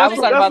 Oh, know I them was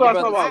two- talking that's about what the I'm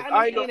talking brothers. about.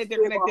 I ain't understand that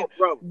they're know connected,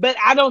 brother. but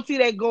I don't see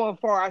that going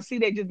far. I see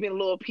that just being a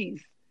little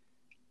piece.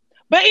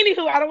 But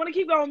anywho, I don't want to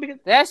keep going because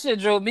That shit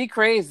drove me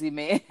crazy,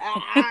 man.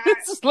 I-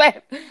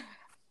 Slap.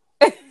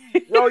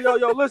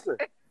 Yo, listen.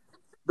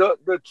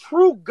 The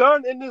true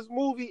gun in this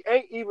movie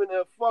ain't even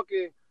a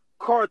fucking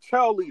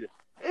cartel leader.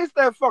 It's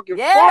that fucking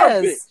farm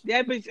bitch. Yes.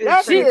 that bitch is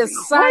That She crazy.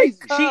 is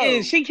psycho. She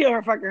is. She killed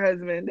her fucking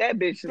husband. That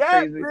bitch is That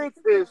crazy. bitch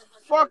is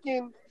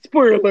fucking.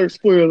 Spoiler. All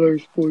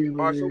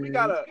right, so we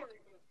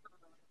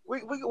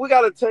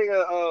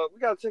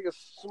gotta take a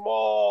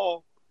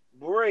small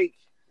break,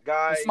 A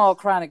guys. small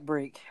chronic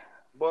break.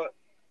 But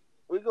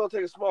we're gonna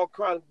take a small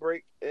chronic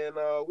break, and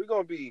we're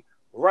gonna be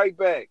right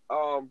back.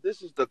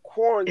 This is the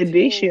quarantine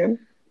Edition.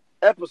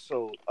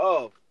 episode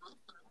of.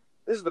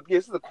 This is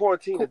the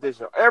quarantine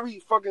edition. Every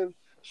fucking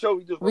show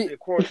we do is gonna be a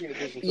quarantine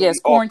edition. so Yes, we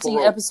off quarantine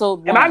parole. episode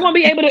 1. Am I gonna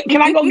be able to?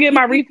 Can I go get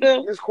my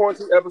refill? This is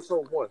quarantine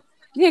episode 1.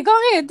 Yeah, go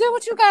ahead. Do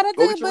what you gotta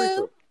Go do, get your boo.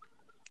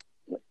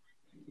 refill.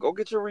 Go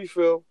get your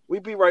refill. We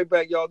be right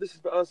back, y'all. This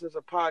is the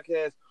Uncensored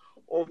Podcast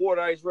on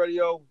Water Ice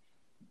Radio,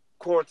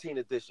 quarantine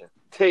edition.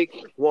 Take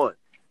 1.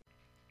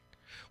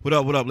 What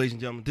up, ladies and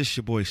gentlemen? This is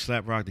your boy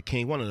Slap Rock the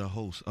King, one of the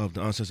hosts of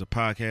the Uncensored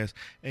Podcast.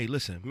 Hey,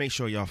 listen, make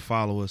sure y'all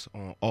follow us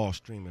on all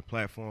streaming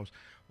platforms.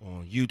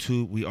 On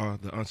YouTube, we are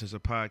the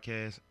Uncensored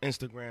Podcast.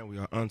 Instagram, we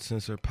are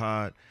Uncensored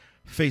Pod.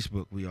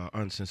 Facebook, we are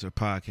Uncensored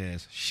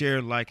Podcast.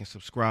 Share, like, and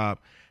subscribe.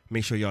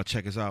 Make sure y'all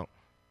check us out.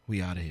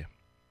 We out of here.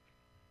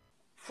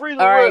 Free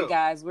the All real. right,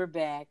 guys, we're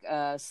back.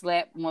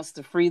 Slap wants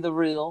to free the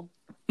real.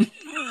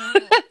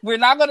 We're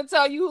not gonna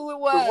tell you who it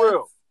was. The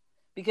real.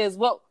 Because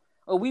what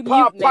Oh, we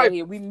Pop muting that Piper.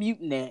 here. We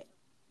muting that.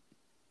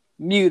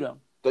 Mute him.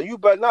 So you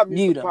better not mute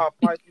Mute the him. Pop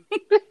Piper.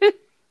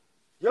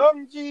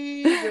 Young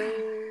Jesus.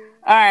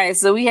 All right,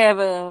 so we have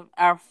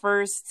our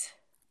first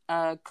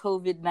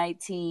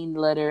COVID-19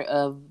 letter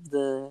of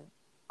the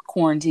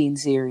quarantine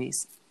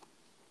series.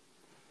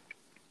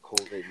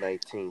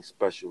 COVID-19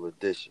 special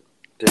edition.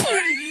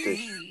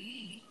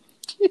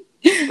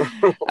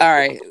 All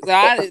right,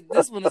 so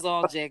this one is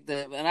all jacked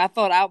up, and I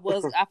forgot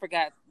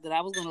that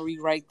I was going to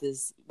rewrite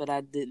this, but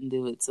I didn't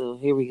do it. So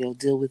here we go.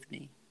 Deal with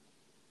me,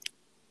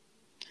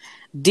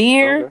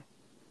 dear Okay.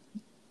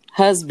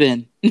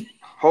 husband.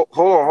 Hold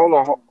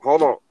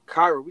on.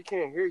 Kyra, we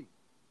can't hear you.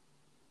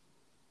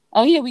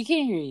 Oh yeah, we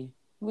can't hear you.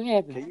 What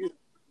happened? Can you?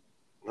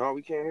 No,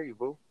 we can't hear you,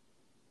 boo.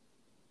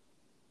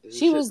 Is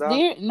She your was shit down?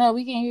 there. No,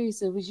 we can't hear you.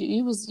 So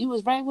you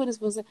was right with us.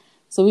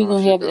 So we're Oh,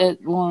 gonna shit have down.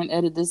 Lauren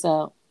edit this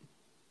out.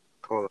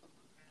 Hold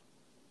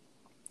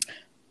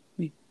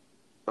on.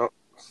 Oh,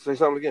 say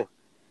something again.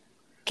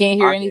 Can't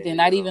hear I can't anything. hear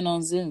Not you. even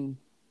on Zoom.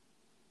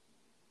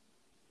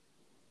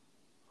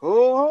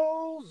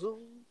 Oh, Zoom.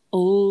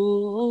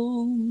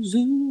 Oh,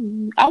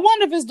 Zoom. I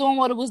wonder if it's doing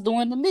what it was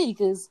doing to me.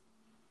 Cause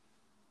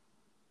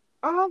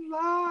I'm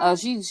live. oh,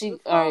 she.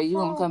 All right, you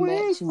wanna come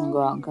back? She wanna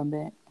go out and come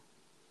back.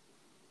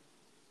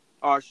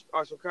 All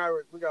right, so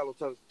Kyra, we got a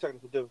little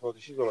technical difficulty.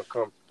 She's gonna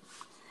come.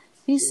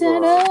 He She's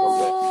said, gonna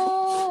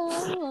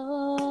come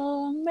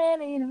 "Oh, I'm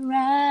ready to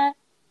ride."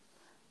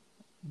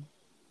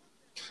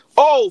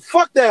 Oh,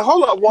 fuck that!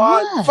 Hold up,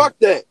 Juan. What? Fuck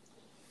that.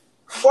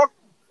 Fuck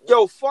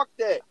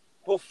that.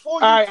 Before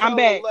you All right, tell I'm the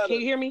back. letter, Can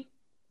you hear me?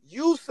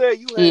 you said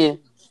you had.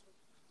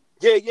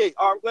 Yeah. Yeah.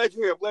 I'm glad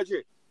you're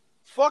here.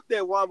 Fuck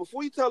that, Juan.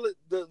 Before you tell it,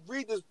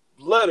 read this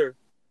letter.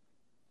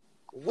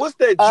 What's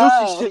that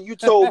juicy shit you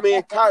told me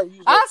and Kyra? You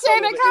was gonna I'll tell say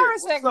on the the cover air?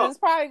 What's segment up? is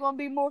probably gonna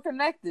be more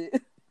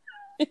connected.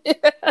 We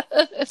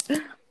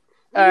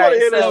All want right, to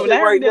hear that so shit let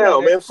her right read the now,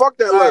 letter. man. Fuck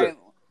that all letter. right,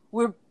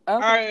 we're okay. All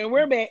right,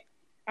 we're back.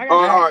 I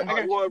All got right. you. I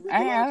got You want to read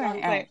the letter, all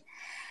Kyra? right.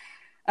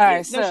 All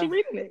right, No, so she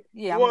reading it.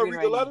 yeah, You I'm want gonna to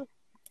read read the right letter? now.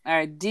 All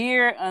right,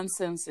 dear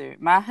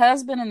Uncensored, my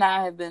husband and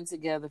I have been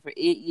together for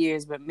 8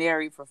 years, but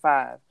married for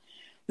 5.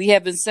 We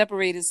have been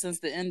separated since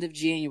the end of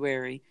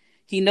January.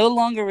 He no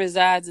longer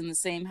resides in the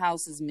same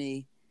house as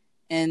me,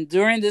 and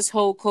during this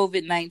whole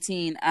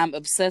COVID-19, I'm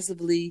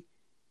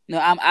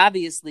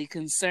obviously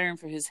concerned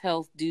for his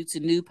health due to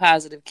new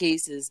positive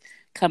cases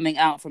coming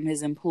out from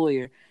his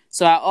employer.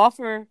 So I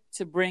offer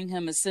to bring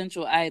him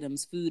essential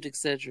items, food,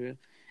 etc.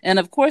 And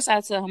of course,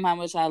 I tell him how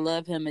much I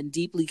love him and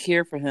deeply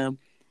care for him,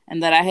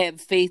 and that I have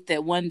faith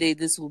that one day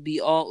this will be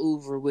all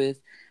over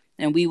with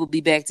and we will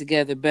be back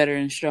together better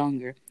and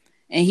stronger.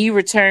 And he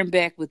returned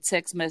back with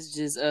text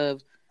messages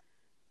of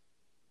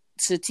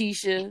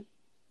Satisha.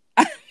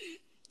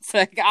 It's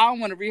like, I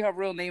don't want to read her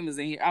real name is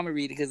in here. I'm going to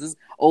read it because it's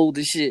old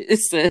as shit. It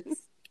says,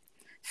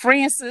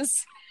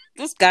 Francis,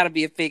 this got to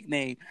be a fake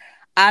name.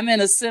 I'm in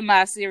a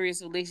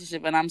semi-serious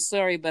relationship and I'm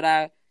sorry, but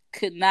I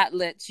could not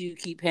let you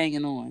keep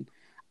hanging on.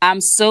 I'm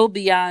so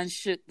beyond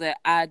shook that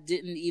I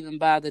didn't even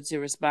bother to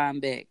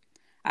respond back.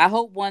 I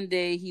hope one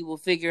day he will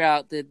figure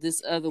out that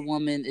this other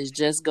woman is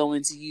just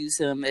going to use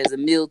him as a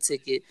meal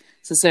ticket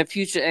since her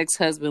future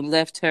ex-husband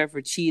left her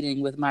for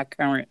cheating with my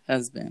current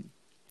husband.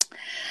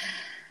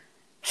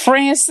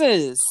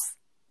 Francis.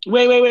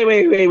 Wait.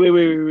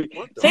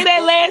 What Say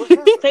that fuck?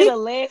 last. Say the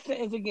last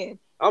sentence again.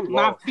 I'm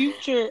My lost.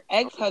 future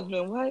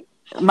ex-husband. What?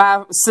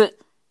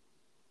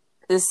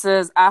 It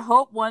says, I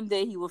hope one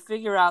day he will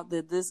figure out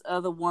that this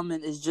other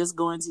woman is just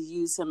going to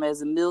use him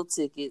as a meal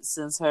ticket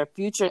since her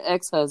future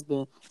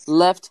ex-husband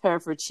left her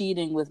for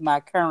cheating with my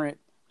current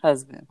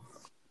husband.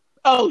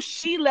 Oh,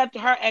 she left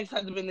her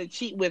ex-husband to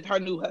cheat with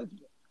her new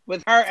husband.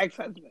 With her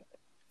ex-husband.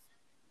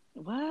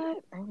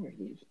 What? I'm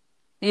confused.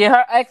 Yeah,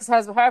 her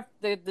ex-husband,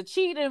 the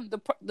cheating,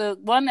 the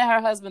one that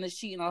her husband is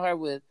cheating on her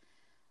with,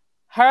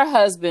 her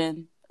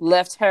husband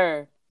left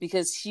her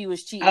because she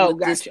was cheating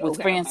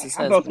with Francis'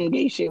 I husband. thought some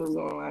gay shit was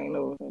going on. I didn't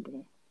know what was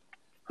happening.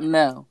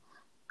 No.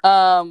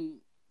 I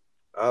don't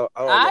know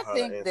I how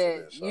think to answer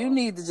that this, you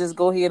need to just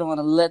go ahead on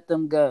and let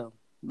them go.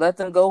 Let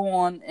them go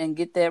on and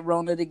get that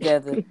Rona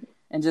together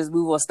and just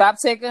move on. Stop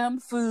taking him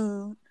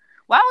food.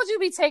 Why would you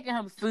be taking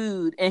him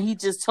food and he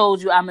just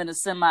told you I'm in a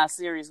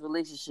semi-serious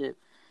relationship?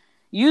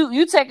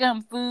 You taking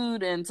him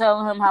food and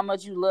telling him how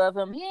much you love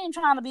him. He ain't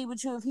trying to be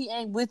with you if he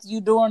ain't with you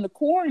during the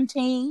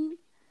quarantine.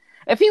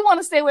 If he want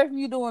to stay away from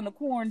you during the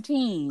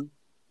quarantine,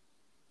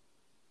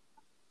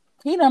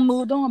 he done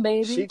moved on,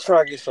 baby. She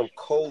trying to get some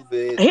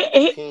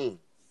COVID peen.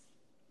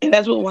 And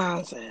that's what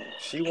Juan said.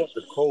 She wants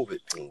the COVID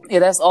peen. Yeah,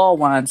 that's all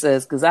Juan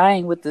says, because I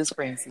ain't with this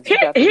Francis.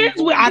 Here's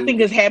what I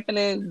think is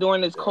happening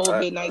during this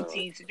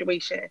COVID-19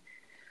 situation.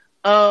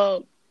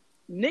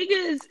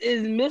 Niggas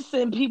is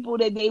missing people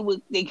that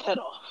they cut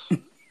off.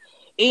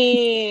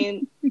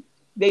 And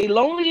they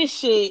lonely as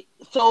shit.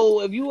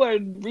 So if you are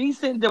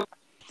recent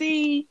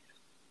divorcee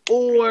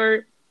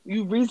or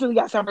you recently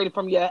got separated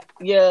from your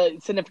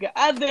significant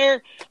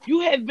other, you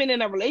have been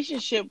in a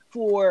relationship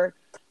for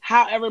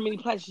however many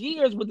plus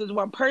years with this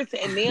one person,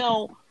 and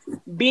now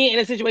being in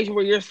a situation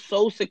where you're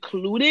so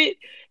secluded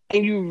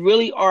and you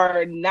really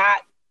are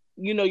not,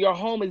 your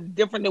home is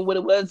different than what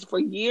it was for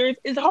years,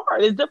 it's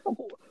hard. It's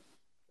difficult.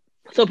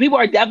 So people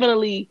are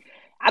definitely,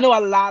 I know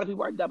a lot of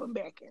people are doubling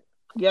back in.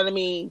 You know what I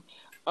mean?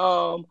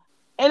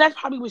 And that's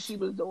probably what she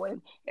was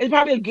doing. It's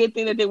probably a good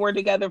thing that they weren't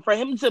together. For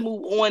him to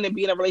move on and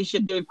be in a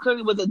relationship, there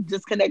clearly was a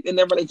disconnect in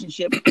their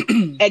relationship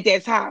at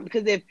that time.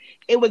 Because if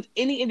it was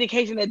any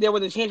indication that there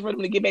was a chance for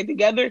them to get back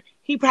together,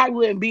 he probably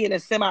wouldn't be in a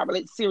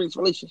semi-serious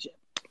relationship.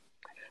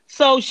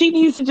 So she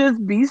needs to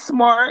just be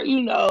smart,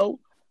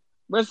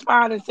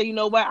 respond and say, you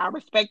know what, I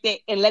respect that,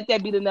 and let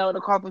that be the nail in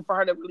the coffin for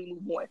her to really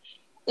move on.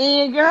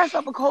 And get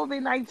herself a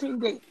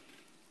COVID-19 date.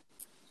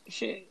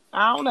 Shit,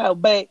 I don't know,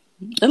 but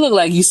it look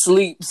like you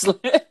sleep.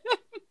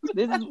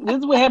 This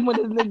is what happened when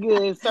this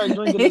nigga started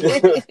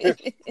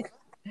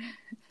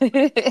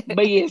drinking.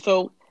 But yeah,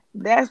 so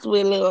that's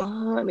what little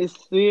honey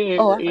said.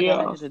 Oh, I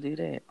forgot I used to do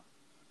that.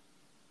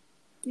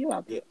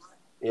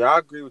 Yeah, I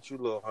agree with you,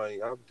 little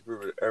honey. I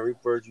agree with every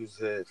word you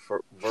said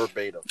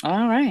verbatim.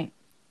 All right.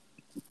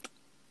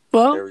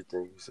 Well,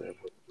 everything you said.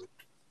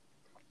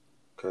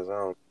 Because I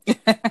don't.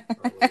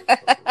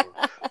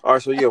 All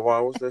right, so yeah,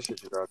 Juan, what's that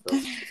shit you got though?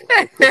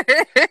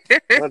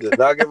 I did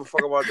not give a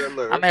fuck about that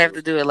letter. I'm gonna have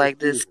to do it like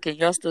this. Can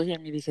y'all still hear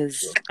me?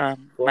 Because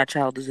my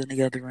child is in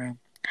the other room.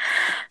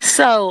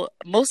 So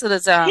most of the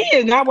time, he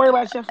is not worried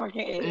about your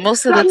fucking ass.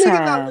 Most of the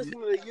time, not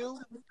listening to you.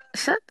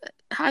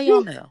 How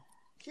y'all know?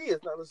 He is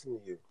not listening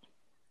to you.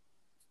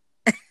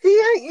 He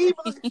ain't even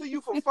listening to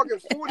you for fucking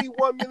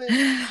 41 minutes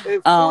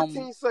and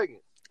 14 seconds.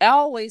 I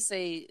always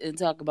say and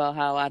talk about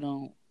how I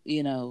don't,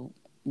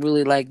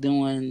 really like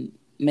doing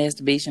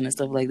masturbation and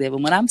stuff like that.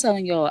 But when I'm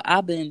telling y'all,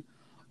 I've been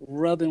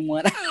rubbing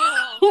one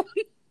out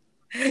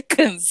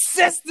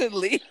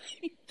consistently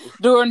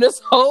during this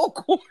whole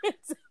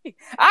quarantine.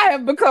 I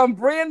have become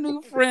brand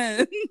new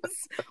friends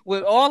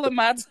with all of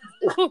my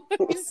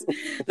toys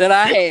that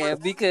I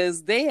have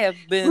because they have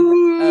been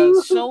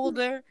a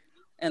shoulder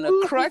and a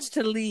crutch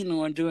to lean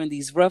on during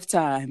these rough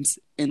times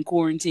in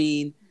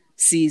quarantine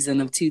season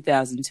of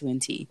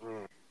 2020.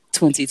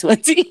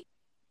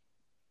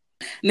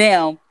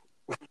 Now,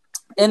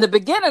 in the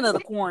beginning of the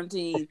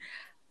quarantine,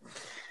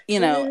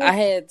 I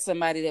had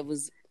somebody that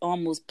was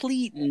almost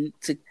pleading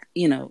to,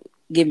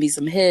 give me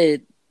some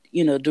head,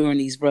 during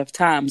these rough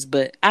times,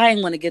 but I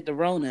didn't want to get the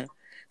Rona.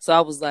 So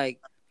I was like,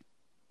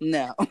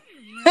 no.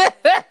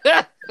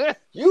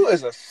 You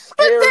is a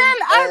scary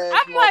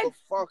I'm like,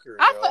 motherfucker.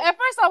 At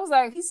first I was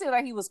like, he said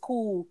like he was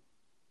cool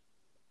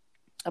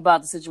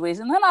about the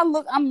situation. Then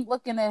I'm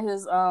looking at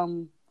his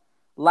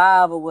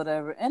live or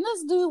whatever, and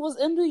this dude was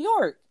in New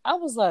York. I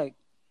was like,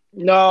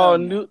 no.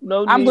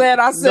 I'm glad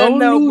I said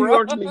no, New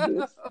bro. York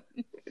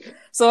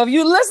So if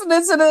you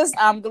listening to this,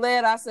 I'm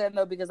glad I said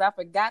no because I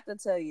forgot to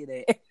tell you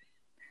that.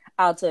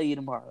 I'll tell you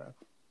tomorrow.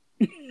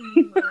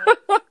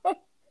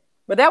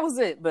 But that was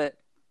it. But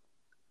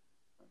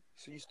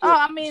so you still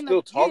talking to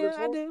him?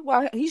 I do.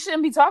 Well, he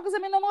shouldn't be talking to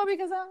me no more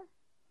because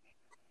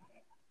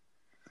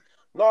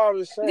No, I'm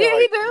just saying. Yeah,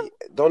 he do.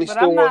 Don't he but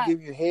still want to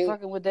give you head?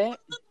 Fucking with that.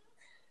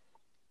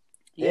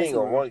 He ain't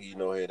gonna want to give you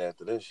no head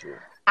after this shit.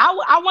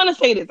 I want to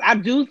say this. I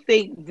do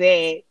think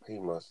that he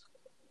must.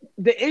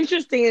 The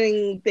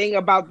interesting thing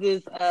about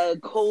this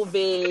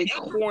COVID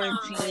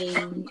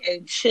quarantine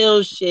and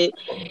chill shit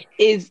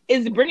is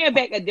bringing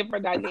back a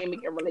different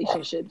dynamic in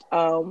relationships.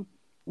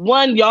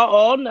 One, y'all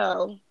all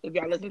know, if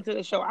y'all listen to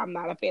the show, I'm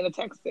not a fan of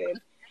texting.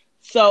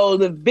 So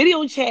the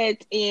video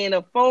chats and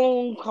the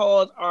phone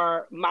calls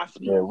are my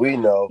speed. Yeah, we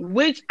know.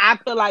 Which I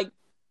feel like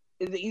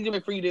is the easier way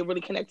for you to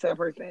really connect to a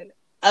person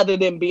other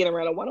than being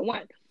around a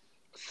one-on-one.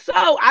 So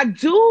I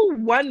do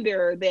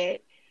wonder that,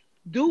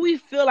 do we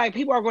feel like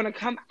people are going to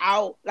come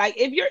out, like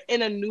if you're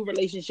in a new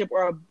relationship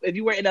or if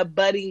you were in a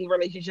budding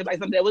relationship, like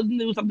something that was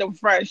new, something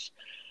fresh,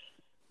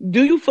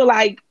 do you feel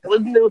like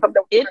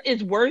it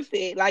is worth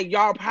it? Like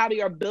y'all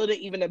probably are building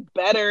even a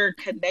better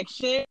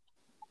connection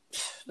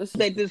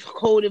that this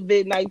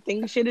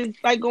COVID-19 shit is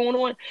like going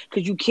on,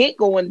 because you can't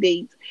go on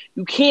dates.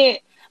 You can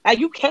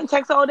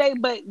text all day,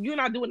 but you're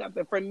not doing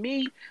nothing. For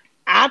me,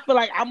 I feel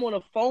like I'm on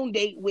a phone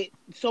date with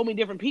so many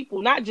different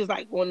people, not just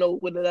like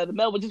with another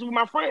male, but just with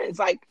my friends.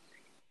 Like,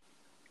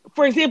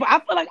 for example, I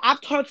feel like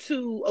I've talked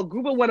to a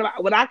group of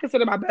what I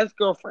consider my best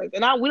girlfriends,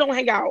 and we don't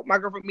hang out. My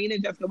girlfriend, me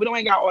and Jessica, we don't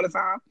hang out all the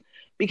time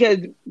because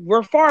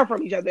we're far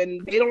from each other,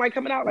 and they don't like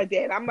coming out like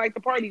that. I'm like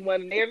the party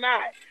one, and they're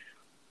not.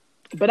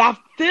 But I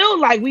feel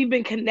like we've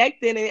been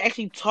connecting and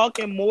actually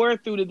talking more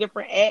through the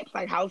different apps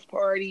like House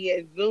Party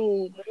and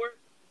Zoom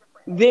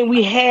than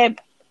we have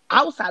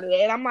outside of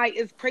that. And I'm like,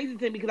 it's crazy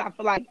to me because I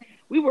feel like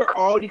we were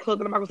already close,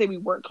 and I'm not gonna say we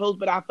weren't close,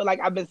 but I feel like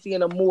I've been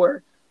seeing them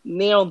more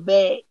now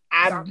that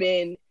I've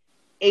been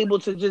able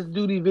to just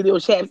do these video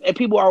chats, and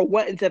people are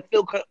wanting to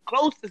feel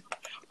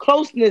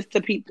closeness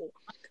to people.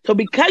 So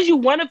because you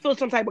want to feel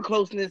some type of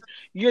closeness,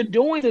 you're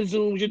doing the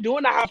Zooms, you're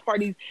doing the house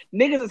parties.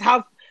 Niggas is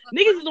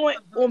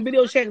on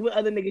video chats with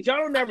other niggas. Y'all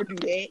don't never do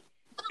that.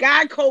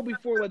 God code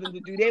before wasn't to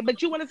do that,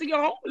 but you want to see your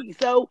homie.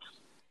 So,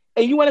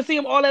 and you want to see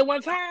them all at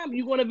one time,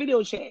 you go on a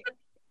video chat.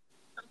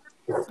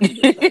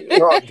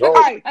 No, All don't.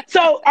 right, so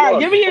all right, No,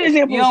 give me an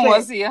example. You don't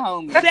want to Say, see your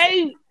homie.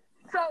 say,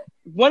 so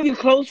one of your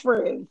close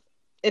friends,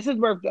 it's his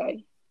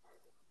birthday.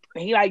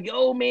 And he like,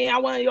 yo, man, I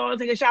want y'all to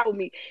take a shot with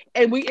me.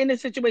 And we in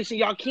this situation,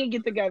 y'all can't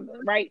get together,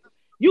 right?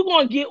 You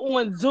gonna get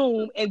on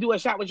Zoom and do a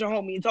shot with your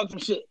homie and talk some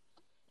shit.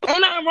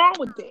 Ain't nothing wrong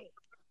with that.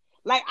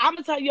 Like, I'm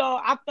gonna tell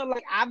y'all, I feel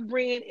like I've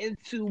ran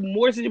into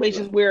more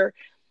situations where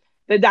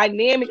the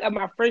dynamic of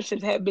my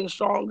friendships have been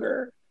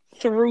stronger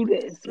through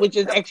this, which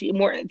is actually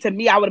more, to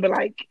me, I would have been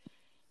like,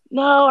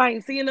 no, I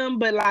ain't seeing them,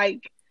 but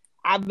like,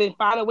 I've been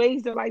finding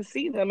ways to like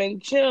see them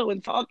and chill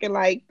and talk, and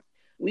like,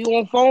 we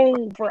on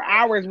phone for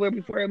hours where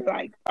before it'd be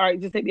like, all right,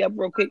 just take me up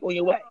real quick on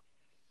your way.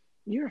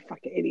 You're a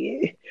fucking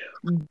idiot.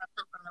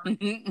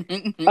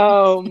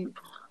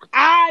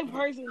 I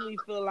personally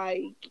feel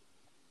like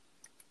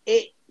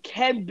it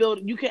can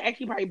build, you can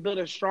actually probably build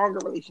a stronger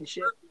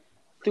relationship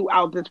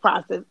throughout this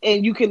process,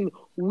 and you can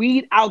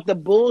weed out the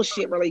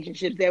bullshit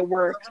relationships that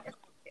were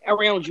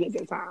around you at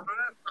that time.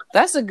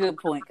 That's a good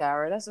point,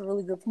 Kyra. That's a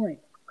really good point.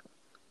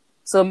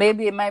 So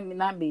maybe it might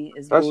not be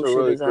as That's a bullshit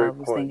really as I great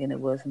was point. thinking it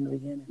was from the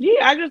beginning.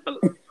 Yeah, I just feel,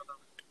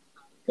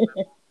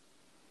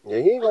 Yeah,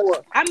 he ain't gonna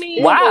want. I mean, He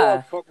ain't gonna Why?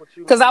 want to fuck with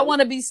you. Because I no more.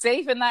 want to be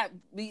safe and not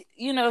be,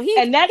 he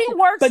and that's, he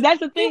works. but that's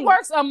the He thing.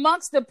 works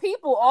amongst the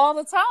people all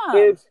the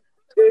time.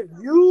 If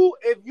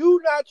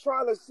you not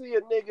trying to see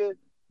a nigga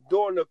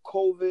during the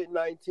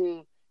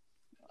COVID-19,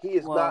 he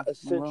is not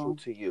essential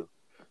to you.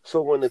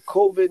 So when the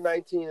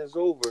COVID-19 is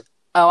over,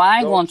 Oh, I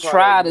ain't don't gonna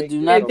try to make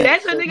do this nothing.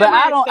 That's a nigga But I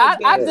might don't.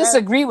 accept I that.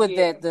 disagree with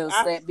Yeah, that though,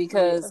 I- Slat,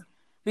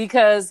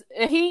 because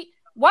he.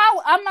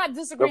 While I'm not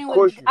disagreeing Of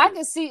course with, you I do.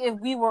 can see if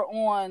we were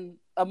on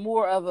a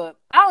more of a.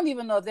 I don't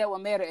even know if that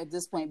would matter at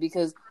this point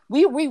because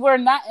we were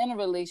not in a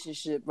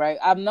relationship, right?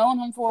 I've known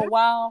him for a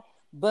while,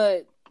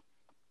 but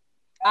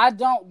I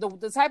don't.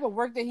 The type of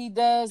work that he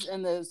does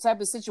and the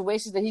type of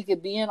situations that he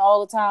could be in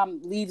all the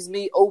time leaves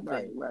me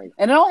open. Right.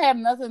 And it don't have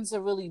nothing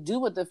to really do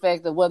with the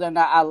fact of whether or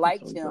not I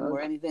like him or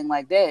anything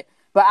like that.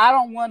 But I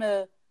don't want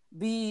to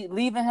be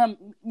leaving him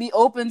be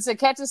open to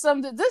catching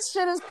something. This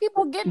shit is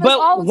people getting this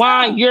all But the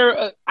why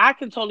time. I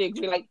can totally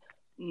agree. Like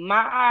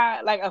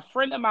a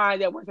friend of mine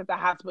that works at the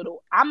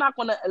hospital. I'm not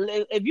gonna.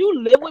 If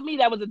you live with me,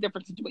 that was a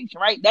different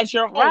situation, right? That's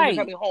your home. Right.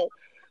 You're coming home.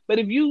 But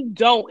if you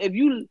don't, if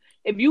you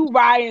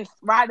ride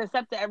and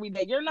SEPTA every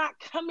day, you're not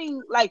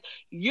coming. Like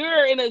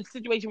you're in a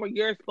situation where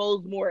you're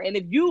exposed more. And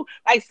if you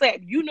like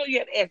said, you know you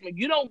have asthma,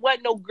 you don't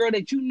want no girl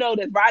that you know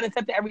that's riding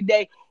SEPTA every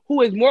day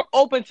who is more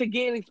open to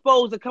getting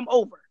exposed to come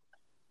over.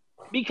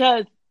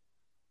 Because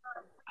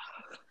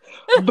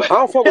I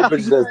don't fuck with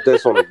bitches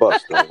that's on the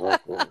bus though.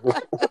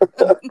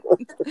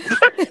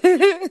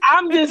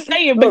 I'm just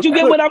saying, but you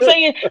get what I'm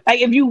saying?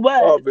 Like if you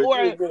was, bitch, or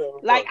you ain't been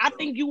on the like bus, I though.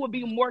 think you would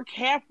be more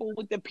careful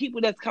with the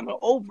people that's coming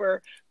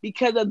over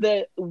because of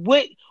the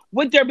what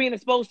they're being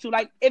exposed to.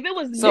 Like if it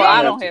was So me,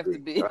 I don't have to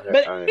be.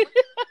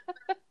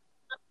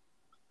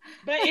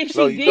 But if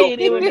No, she you don't. did,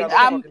 it would be. ain't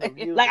got no fucking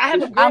immune Like I have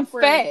a system. I'm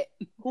girlfriend fat.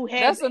 who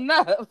has That's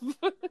enough.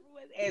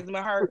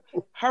 asthma.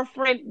 Her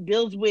friend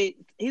deals with.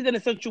 He's an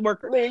essential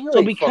worker. Man, you So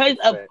ain't because fucking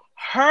of fat.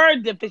 her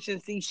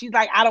deficiency, she's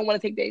like, I don't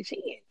want to take that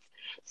chance.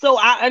 So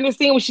I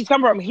understand where she's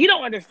coming from. He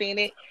don't understand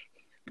it,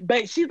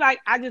 but she's like,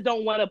 I just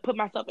don't want to put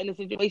myself in a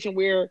situation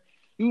where,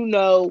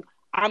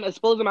 I'm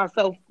exposing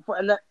myself for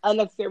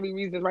unnecessary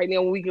reasons right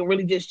now when we can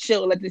really just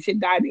chill, let this shit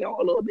die down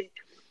a little bit.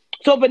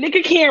 So if a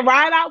nigga can't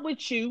ride out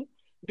with you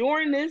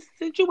during this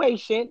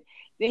situation,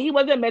 then he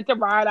wasn't meant to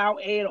ride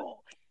out at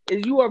all.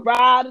 Is you a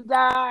ride or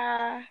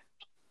die?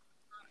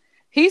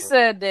 He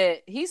said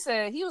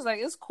he was like,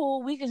 it's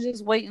cool. We can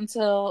just wait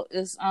until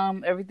it's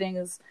everything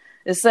is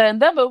said and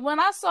done. But when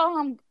I saw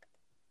him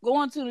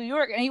going to New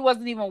York and he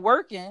wasn't even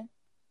working,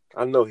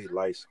 I know he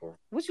light skinned.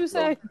 what you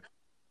say?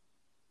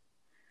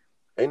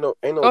 Ain't no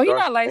Oh, he dark,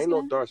 not light ain't no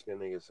skinned? dark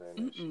skinned nigga saying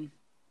that shit. Mm-mm.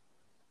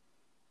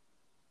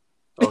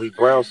 Oh, he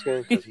brown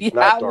skinned because he's Yeah,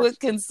 not I dark. would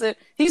consider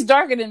he's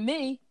darker than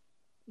me.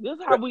 This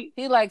is how we.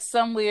 He like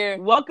somewhere.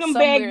 Welcome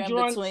somewhere back, in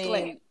drunk between.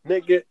 slam.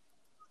 Nigga,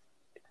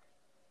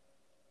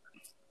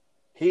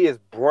 he is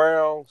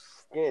brown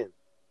skinned.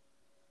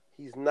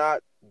 He's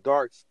not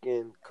dark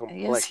skinned Yes,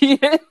 complexion. he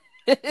is.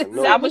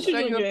 know I'm what gonna show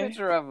you you a doing,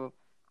 picture of him.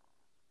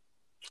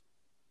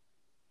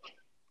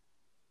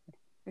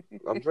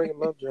 I'm drinking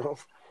Love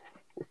Jones.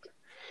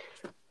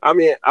 I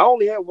mean, I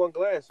only have one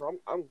glass, so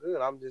I'm good.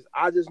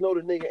 I just know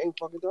the nigga ain't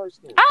fucking dark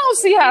skinned. I don't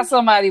see how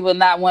somebody would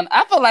not want.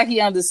 I feel like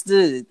he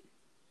understood.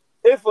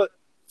 If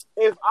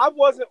I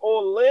wasn't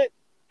on Lent,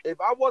 and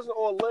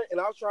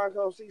I was trying to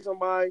come see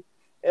somebody,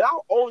 and I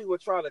only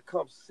would try to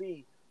come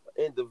see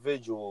an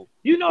individual.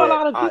 You know a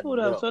lot of that I people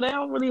though, know. so they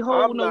don't really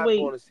hold I'm no not weight.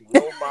 going to see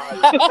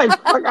nobody. Like,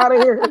 fuck out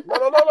of here. No.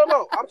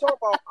 I'm talking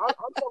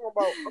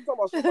about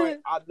somebody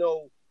I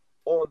know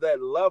on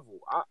that level.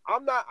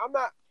 I'm not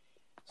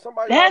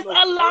somebody. That's I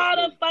know a lot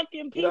of personally.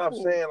 fucking people. You know what I'm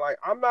saying? Like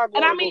I'm not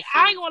going. And I mean,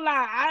 I ain't gonna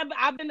lie.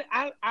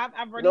 I've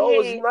already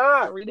No, had it's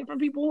not. 3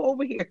 different people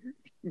over here.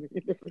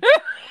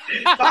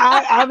 So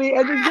I mean,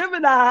 as a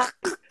Gemini,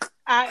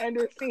 I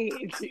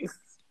understand you.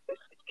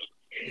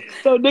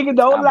 So nigga,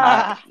 don't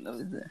lie.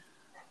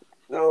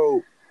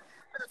 No.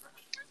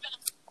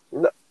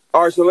 No.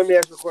 All right, so let me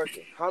ask you a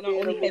question. How many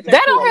of them niggas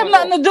That killed don't have my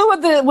nothing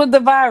to do with the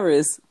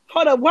virus.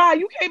 Hold up, why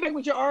you came back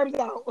with your arms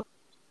out?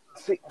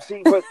 See,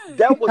 but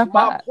that was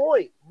my Bye.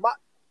 point.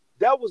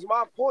 That was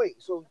my point.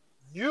 So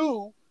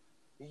you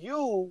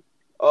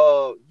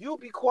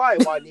be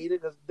quiet, Juanita,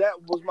 because that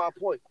was my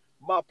point.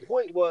 My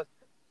point was,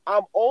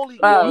 I'm only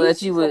going to that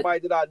see you would.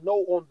 somebody that I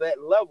know on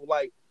that level.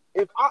 Like,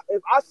 if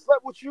I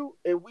slept with you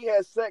and we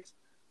had sex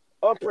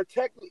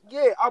unprotected,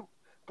 yeah,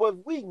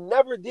 but we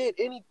never did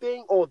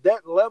anything on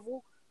that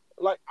level.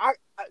 Like,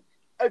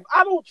 if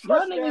I don't Y'all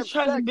trust you to niggas have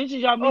trust sex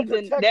bitches y'all meet in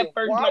unprotected, that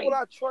first why night. would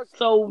I trust?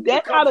 So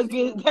that's come not a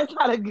see you? good. That's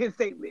not a good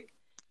statement,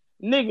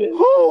 nigga.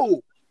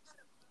 Who?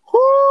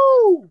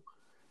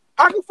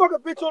 I can fuck a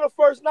bitch on the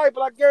first night,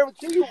 but I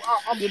guarantee you,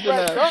 I'm Good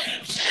scratched enough. up.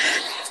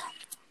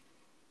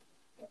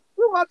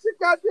 You out your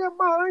goddamn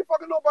mind? I ain't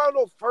fucking nobody on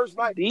no first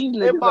night These in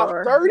niggas my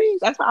are. 30s.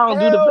 That's why I don't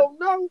do the. Hell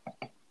no.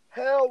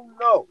 Hell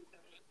no.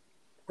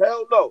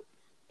 Hell no.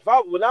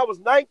 When I was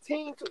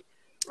 19,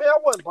 man, I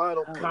wasn't buying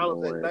no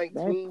condoms at Lord,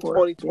 19, that poor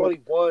 20, bitch.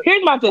 21,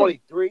 Here's my thing.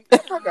 23. Get the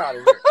fuck out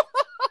of here.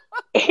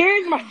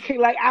 Here's my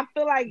thing. Like, I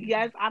feel like,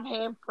 yes, I've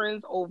had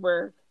friends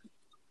over,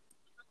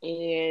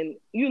 and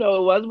you know,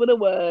 it was what it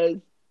was.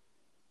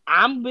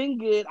 I'm been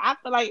good. I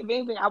feel like if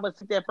anything, I would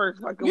sit there first.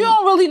 Like, You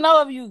don't really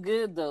know if you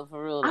good though,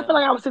 for real. I feel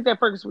like I would sit there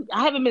first week.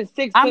 I haven't been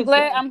sick. I'm since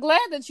glad. then. I'm glad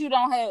that you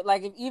don't have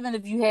like even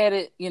if you had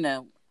it, you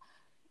know,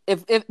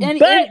 if any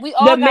But we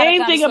all the gotta main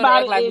kinda thing sorta about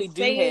act it like is we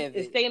do have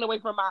it. staying away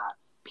from my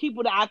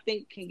people that I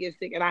think can get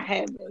sick, and I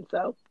haven't.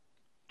 So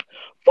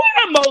for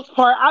the most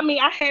part, I mean,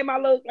 I had my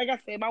little, like I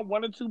said, my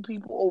one or two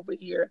people over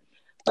here,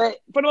 but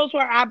for the most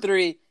part, I'm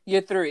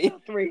You're three.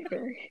 three.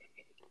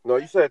 No,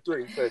 you said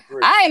 3. You said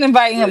 3. I ain't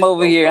inviting him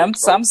over here. I'm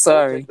Don't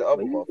sorry. take the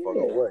other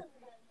motherfucker away.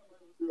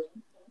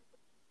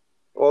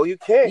 Well, you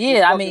can't.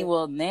 Yeah, I mean,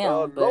 well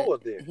now, but Noah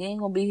there. he ain't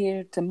gonna be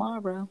here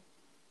tomorrow.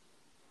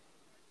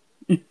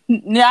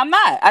 Yeah, I'm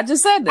not. I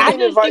just said I that.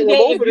 just think that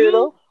if over there, you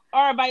though.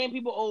 are inviting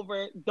people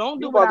over, don't You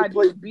do what about I to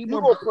play? do. Be You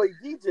more, gonna play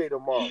DJ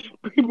tomorrow?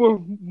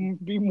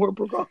 be more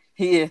precautionary.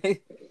 Yeah.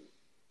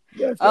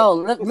 Yes, Oh,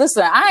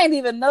 listen, I ain't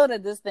even know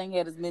that this thing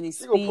had as many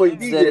She gonna play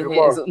speeds DJ that it has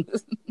tomorrow. on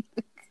this.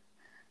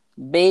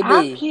 Baby.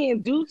 I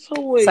can't do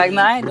toys. It's like,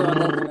 no, I ain't doing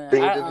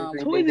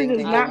nothing. Toys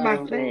is not my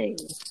thing.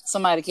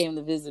 Somebody came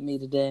to visit me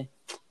today.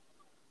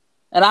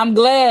 And I'm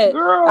glad.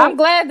 Girl. I'm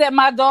glad that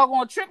my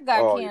doggone trip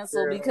got Oh,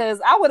 canceled yeah.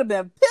 because I would have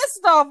been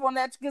pissed off on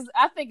that because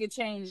I think it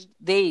changed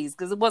days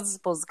because it wasn't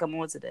supposed to come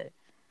on today.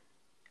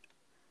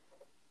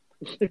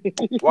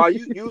 Why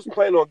you was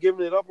planning on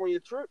giving it up on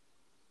your trip?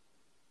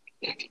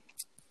 Because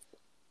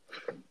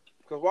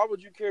why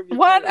would you care if you?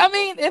 What? I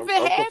mean, if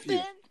it happened.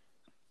 Confused.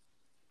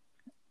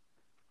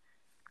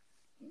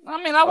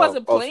 I mean, I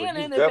wasn't so planning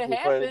you if it definitely planning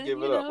happened. to give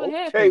You it up. know, it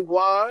Okay, happened.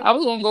 why? I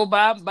was gonna go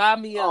buy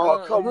me a,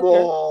 Oh, a come hooker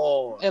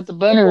on. at the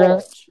Bunny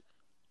Ranch.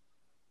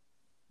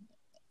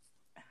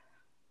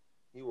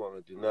 You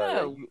want to do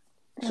nothing?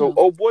 No. So, No.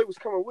 old boy was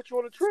coming with you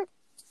on the trip.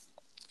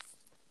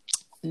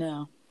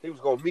 No. He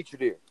was gonna meet you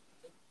there.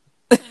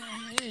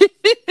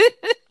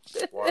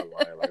 Why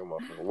lying like a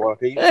motherfucker? Why?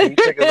 Can you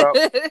take us out?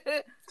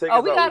 Take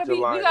us we out gotta with be.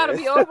 your line, We gotta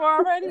man. be over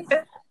already.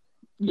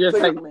 Your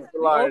Take us segment. with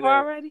your We line, over man.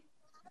 already.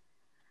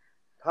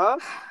 Huh?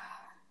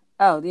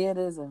 Oh, yeah, it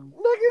is. Nigga,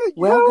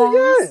 Well, hell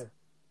guys, yeah.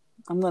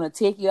 I'm gonna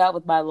take you out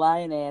with my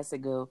lion ass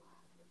and go.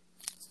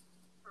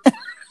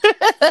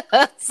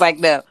 It's like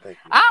no. Thank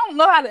you. I don't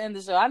know how to end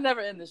the show. I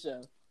never end the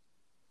show.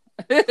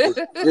 Yeah,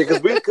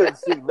 because we couldn't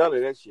see none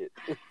of that shit.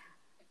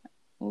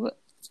 What?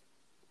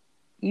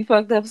 You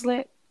fucked up,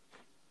 Slack?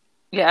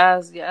 Your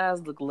eyes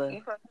look low.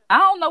 I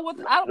don't know what.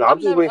 No, I'm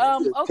just waiting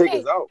for you to take Okay.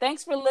 us out.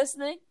 Thanks for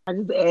listening. I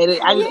just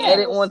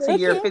added on to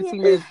your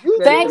 15 minutes. You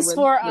Thanks with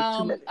for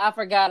 2 minutes. I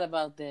forgot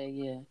about that.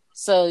 Yeah.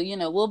 So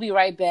we'll be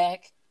right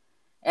back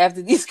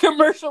after these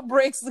commercial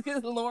breaks.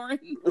 Because Lauren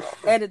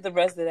edit the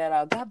rest of that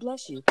out. God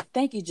bless you.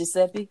 Thank you,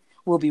 Giuseppe.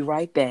 We'll be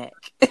right back.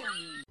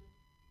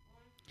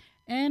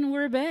 And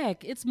we're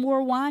back. It's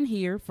more wine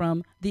here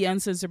from the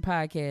Uncensored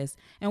Podcast.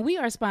 And we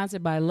are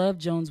sponsored by Love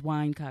Jones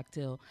Wine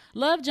Cocktail.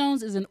 Love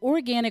Jones is an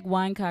organic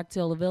wine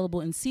cocktail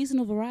available in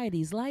seasonal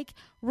varieties like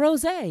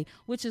rosé,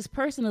 which is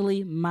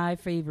personally my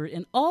favorite,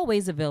 and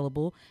always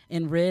available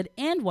in red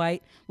and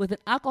white with an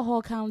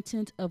alcohol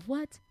content of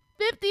what?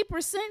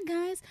 50%,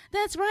 guys.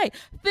 That's right.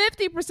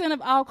 50%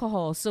 of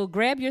alcohol. So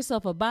grab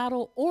yourself a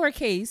bottle or a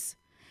case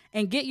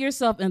and get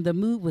yourself in the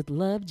mood with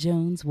Love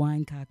Jones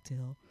Wine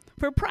Cocktail.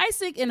 For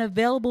pricing and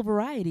available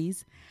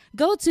varieties,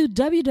 go to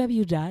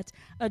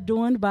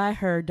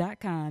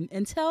www.adornedbyher.com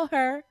and tell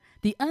her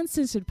the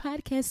Uncensored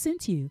Podcast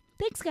sent you.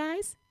 Thanks,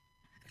 guys.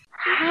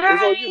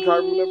 It's on you,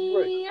 Kyrie. Whenever you're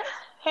ready.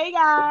 Hey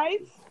guys,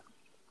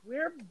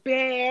 we're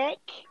back.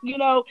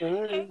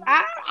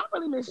 I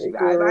really miss you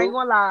guys. I ain't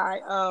gonna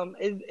lie.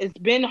 It's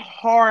been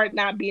hard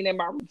not being in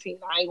my routine.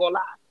 I ain't gonna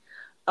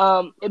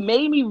lie. It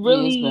made me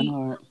It's been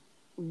hard.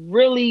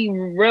 really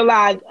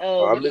realize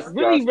I miss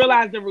really guys.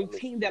 realize the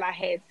routine that I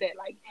had set.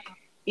 Like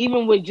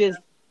even with just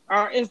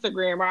our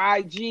Instagram, our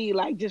IG,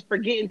 like just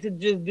forgetting to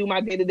just do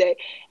my day to day.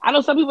 I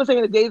know some people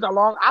saying the days are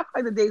long. I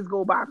feel like the days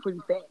go by pretty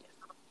fast.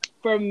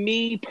 For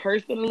me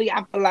personally,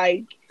 I feel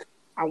like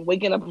I'm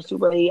waking up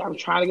super late. I'm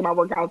trying to get my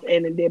workouts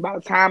in, and then by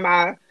the time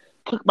I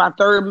cook my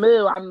third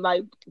meal, I'm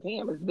like,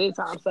 damn, it's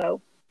bedtime.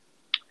 So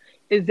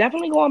it's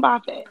definitely going by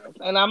fast.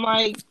 And I'm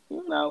like,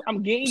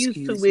 I'm getting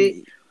used to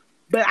it.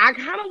 But I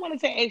kind of wanted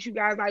to ask you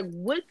guys, like,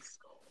 what's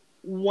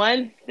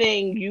one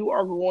thing you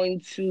are going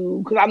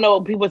to, because I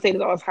know people say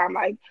this all the time,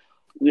 like,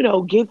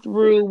 get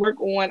through,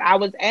 work on. I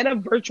was at a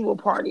virtual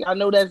party. I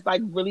know that's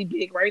like really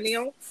big right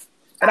now.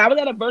 But I was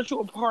at a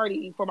virtual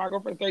party for my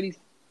girlfriend 30th.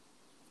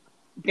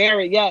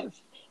 Barrett, yes.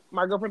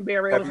 My girlfriend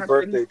Barrett, it was her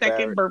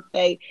 32nd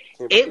birthday.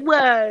 It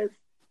was,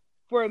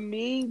 for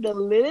me, the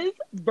latest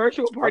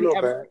virtual party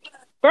ever.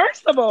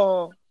 First of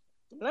all,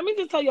 let me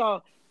just tell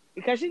y'all,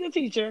 because she's a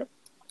teacher,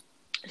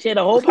 she had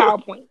a whole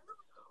PowerPoint.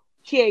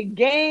 She had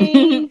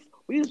games.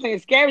 We was playing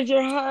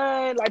scavenger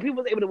hunt. Like,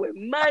 people was able to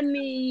win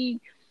money.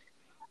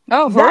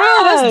 Oh, for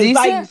real? That's decent.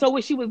 Like, so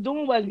what she was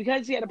doing was,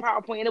 because she had a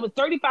PowerPoint, and it was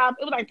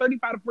like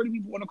 35 to 40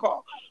 people on the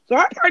call. So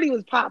her party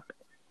was popping.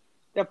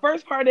 The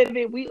first part of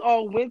it, we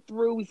all went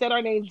through. We said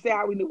our names, said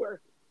how we knew her.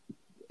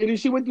 And then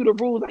she went through the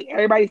rules, like,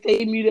 everybody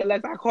stay muted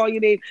unless I call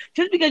your name.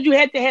 Just because you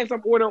had to have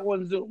some order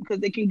on Zoom, because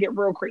they can get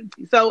real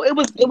crazy. So it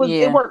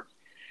worked.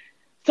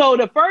 So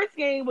the first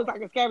game was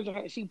like a scavenger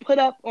hunt. She put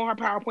up on her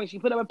PowerPoint, she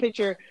put up a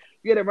picture.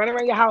 You had to run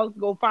around your house,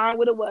 go find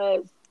what it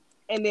was,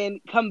 and then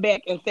come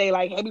back and say,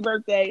 like, happy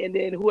birthday. And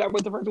then whoever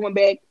was the first one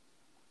back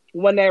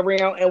won that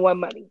round and won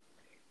money.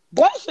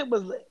 That shit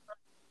was lit.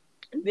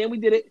 And then we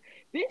did it.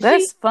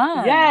 That's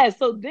fun. Yeah.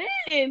 So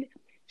then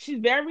she's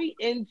very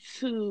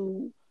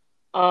into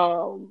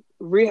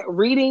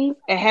readings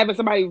and having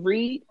somebody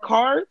read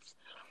cards.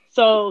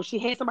 So she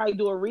had somebody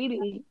do a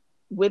reading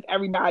with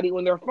everybody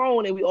on their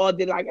phone, and we all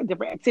did like a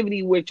different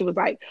activity, which was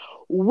like,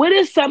 what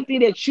is something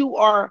that you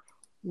want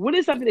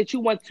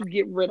to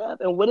get rid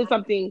of, and what is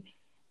something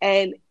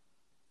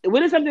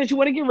that you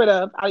want to get rid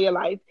of out of your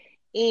life,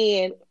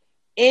 and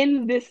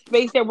in this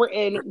space that we're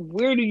in,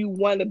 where do you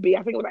want to be?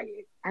 I think it was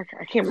like,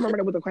 I can't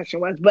remember what the question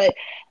was, but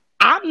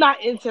I'm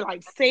not into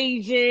like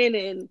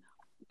saging and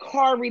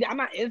card reading. I'm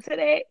not into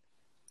that,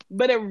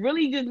 but it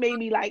really just made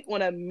me like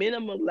on a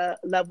minimum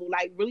level,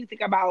 like really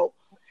think about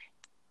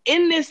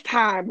in this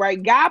time,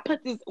 right? God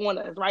put this on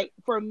us, right?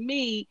 For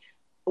me,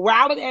 where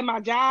I was at my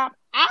job,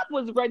 I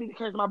was ready to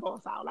curse my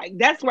boss out. Like,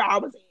 that's where I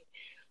was at.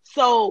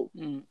 So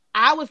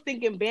I was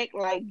thinking back,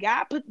 like,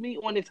 God put me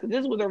on this because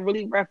this was a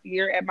really rough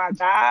year at my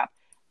job.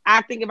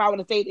 I think if I would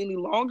have stayed any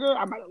longer,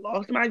 I might have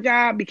lost my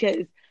job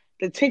because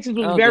the tensions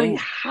was very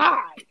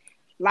high.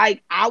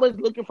 Like, I was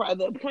looking for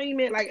other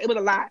employment. Like, it was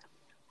a lot.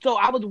 So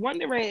I was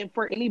wondering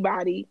for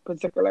anybody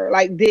particular,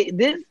 like, did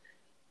this,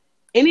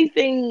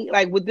 anything,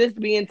 like, with this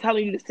being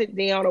telling you to sit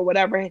down or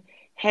whatever,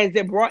 has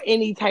it brought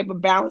any type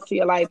of balance to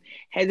your life?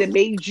 Has it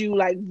made you,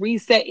 like,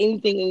 reset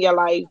anything in your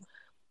life?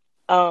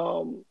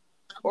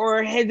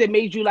 Or has it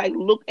made you, like,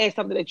 look at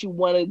something that you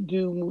want to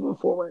do moving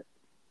forward?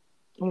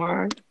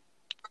 Why?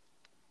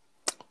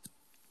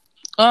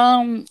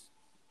 I'm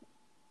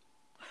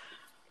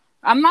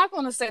not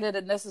going to say that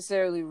it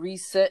necessarily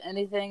reset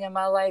anything in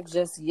my life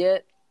just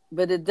yet,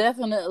 but it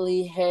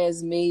definitely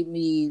has made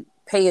me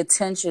pay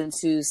attention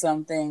to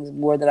some things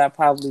more that I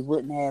probably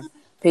wouldn't have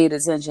paid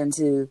attention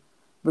to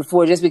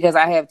before, just because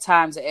I have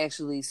time to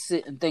actually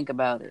sit and think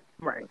about it.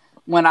 Right.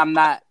 When I'm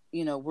not,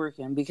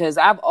 working, because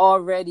I've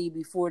already,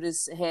 before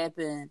this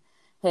happened,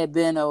 had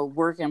been a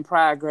work in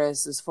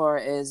progress as far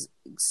as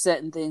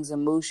setting things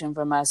in motion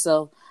for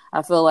myself.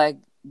 I feel like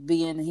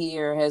being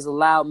here has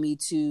allowed me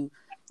to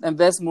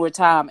invest more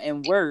time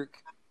in work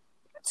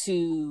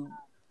to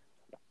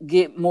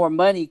get more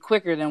money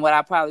quicker than what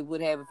I probably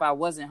would have if I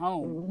wasn't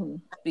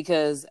home,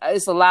 because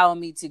it's allowing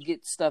me to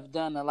get stuff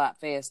done a lot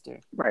faster.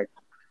 Right.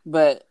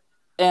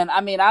 And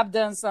I mean, I've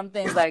done some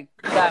things like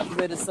got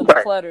rid of some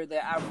clutter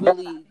that I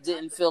really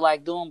didn't feel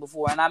like doing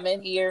before. And I'm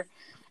in here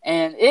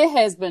and it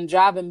has been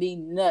driving me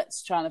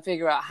nuts trying to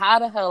figure out how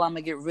the hell I'm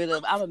going to get rid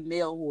of. I'm a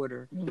mail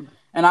hoarder.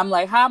 And I'm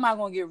like, how am I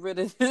going to get rid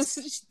of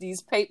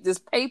this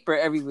paper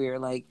everywhere?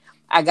 Like,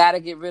 I got to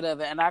get rid of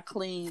it. And I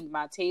cleaned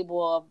my table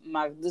off.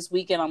 This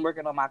weekend, I'm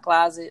working on my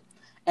closet.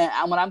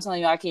 And when I'm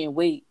telling you, I can't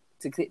wait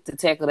to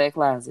tackle that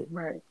closet.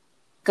 Right.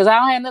 Because I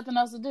don't have nothing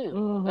else to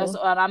do.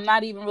 And I'm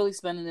not even really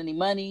spending any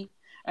money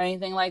or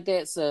anything like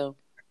that. So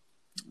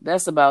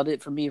that's about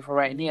it for me for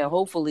right now.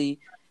 Hopefully,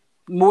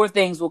 more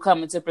things will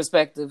come into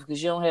perspective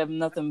because you don't have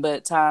nothing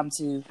but time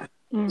to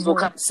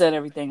set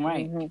everything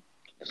right.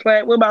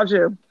 What about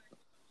you?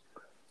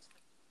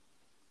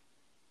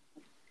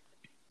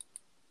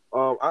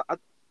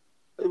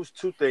 It was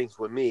two things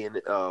with me, and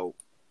it was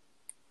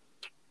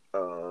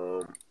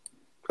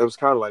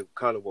kind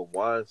of what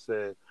Juan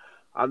said.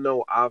 I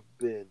know I've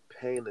been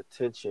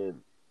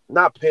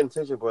not paying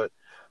attention, but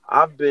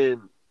I've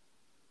been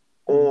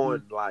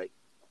on like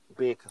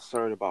being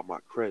concerned about my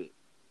credit.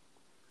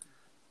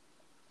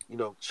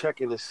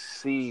 Checking to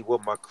see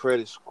what my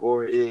credit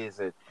score is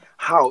and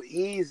how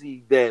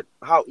easy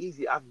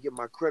I can get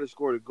my credit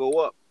score to go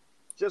up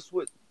just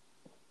with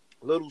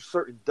little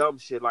certain dumb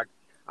shit. Like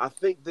I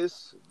think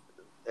this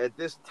at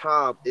this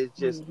time it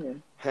just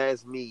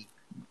has me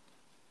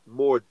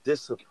more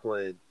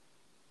disciplined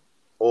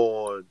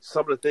on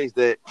some of the things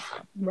that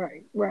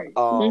Right.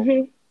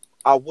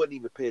 I wouldn't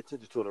even pay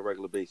attention to on a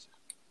regular basis.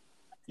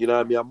 You know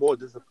what I mean? I'm more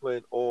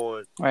disciplined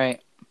on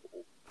Right.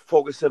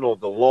 focusing on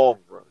the long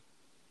run.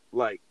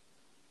 Like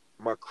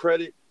my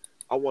credit,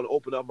 I want to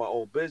open up my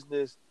own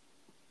business.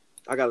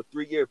 I got a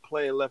 3-year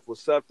plan left with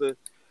SEPTA.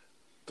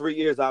 3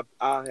 years, I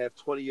have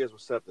 20 years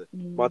with SEPTA.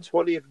 My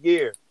 20th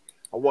year,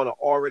 I want to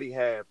already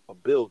have a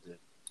building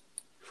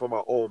for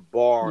my own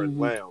bar and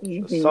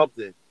lounge or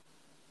something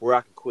where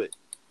I can quit.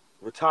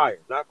 Retire,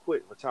 not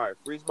quit, retire.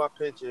 Freeze my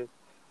pension.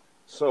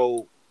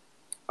 So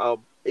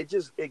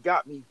it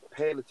got me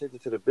paying attention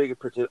to the bigger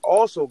picture. It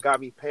also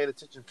got me paying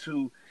attention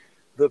to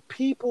the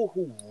people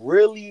who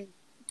really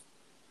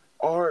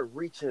aren't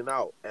reaching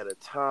out at a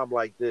time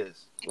like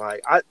this.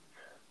 Like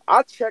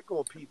I check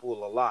on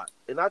people a lot,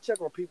 and I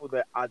check on people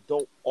that I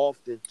don't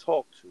often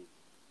talk to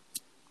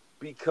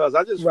because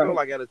I just feel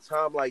like at a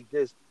time like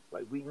this,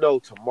 like we know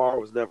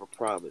tomorrow is never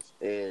promised,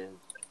 and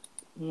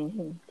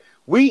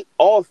we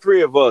all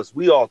three of us,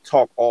 we all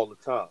talk all the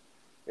time.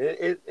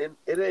 And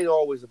it ain't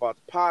always about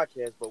the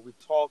podcast, but we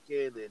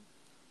talking and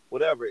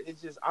whatever.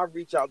 It's just I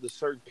reach out to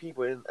certain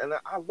people, and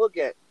I look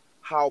at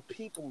how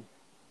people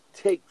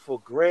take for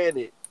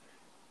granted,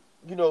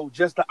 you know,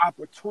 just the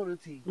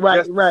opportunity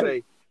to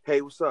say,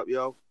 hey, what's up,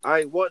 yo? I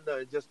ain't want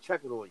nothing, just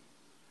checking on you.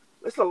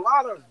 There's a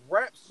lot of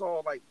rap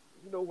songs, like,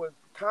 you know, when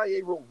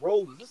Kanye wrote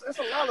Roses. There's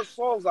a lot of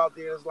songs out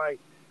there that's like,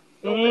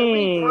 yo, man,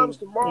 we promise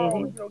tomorrow,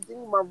 you know, give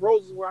me my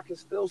roses where I can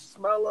still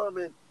smell them.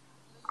 And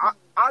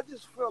I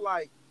just feel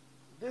like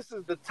this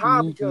is the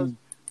time because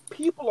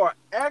people are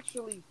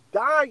actually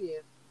dying,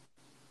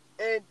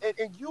 and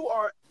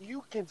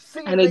you can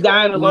see and they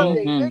dying alone.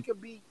 They can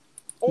be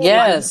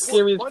yes.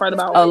 Serious part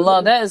about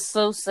Allah, that is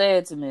so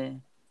sad to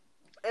me.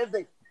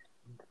 And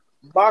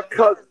my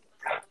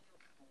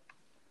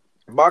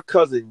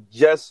cousin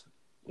just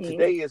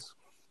today is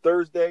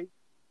Thursday.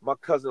 My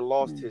cousin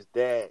lost his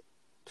dad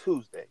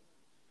Tuesday.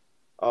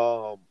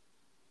 And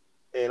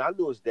I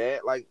knew his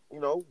dad. Like, you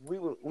know,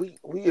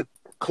 we a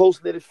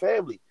close knitted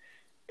family,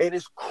 and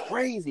it's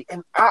crazy.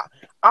 And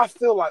I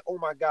feel like, oh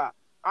my God,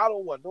 I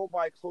don't want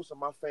nobody close to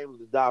my family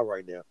to die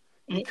right now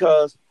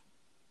because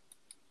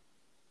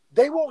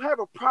they won't have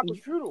a proper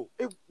funeral.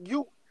 It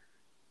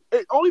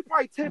only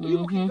probably 10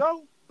 people can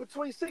go.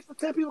 Between 6 to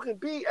 10 people can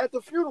be at the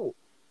funeral.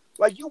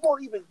 Like, you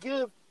won't even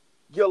give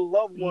your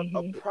loved one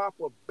a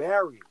proper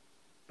burial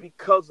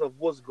because of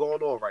what's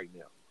going on right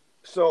now.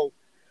 So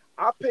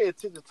I pay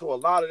attention to a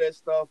lot of that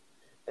stuff,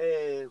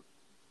 and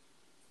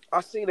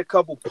I seen a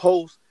couple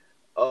posts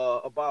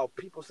about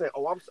people saying,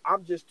 "Oh,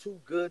 I'm just too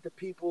good to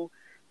people,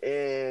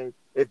 and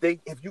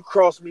if you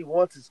cross me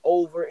once, it's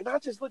over." And I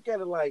just look at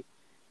it like,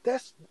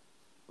 that's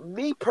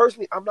me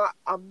personally.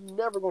 I'm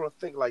never gonna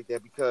think like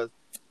that because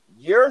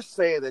you're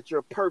saying that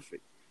you're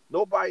perfect.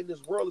 Nobody in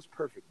this world is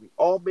perfect. We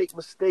all make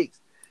mistakes.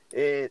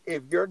 And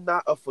if you're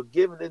not a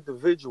forgiving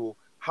individual,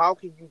 how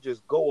can you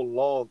just go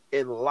along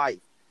in life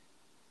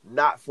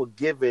not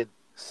forgiving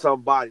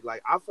somebody?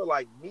 Like, I feel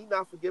like me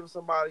not forgiving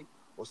somebody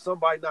or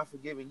somebody not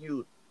forgiving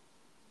you,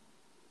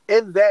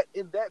 in that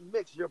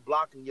mix, you're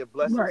blocking your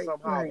blessing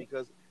somehow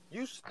because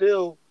you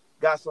still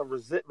got some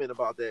resentment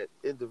about that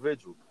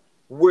individual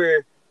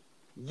where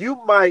you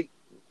might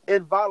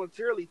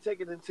involuntarily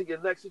take it into your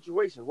next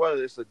situation,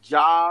 whether it's a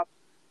job,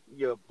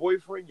 your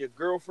boyfriend, your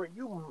girlfriend.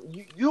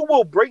 You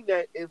will bring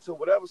that into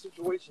whatever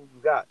situation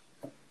you got.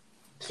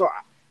 So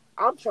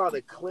I'm trying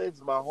to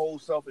cleanse my whole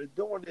self and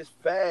doing this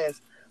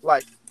fast.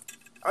 Like,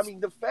 I mean,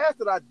 the fast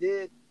that I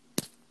did,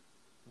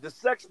 the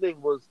sex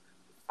thing was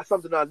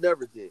something I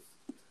never did,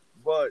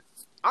 but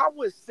I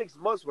went 6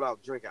 months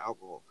without drinking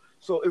alcohol,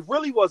 so it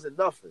really wasn't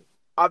nothing.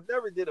 I've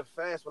never did a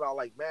fast without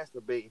like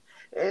masturbating,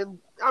 and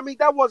I mean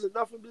that wasn't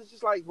nothing. But it's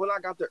just like when I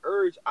got the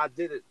urge, I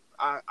did it.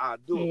 I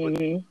do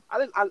it.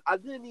 But I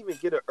didn't even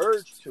get an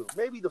urge to.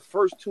 Maybe the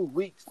first 2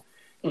 weeks,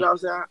 you know what I'm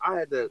saying? I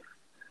had to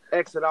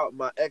exit out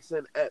my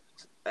XN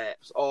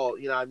apps, all,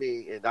 you know what I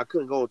mean? And I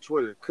couldn't go on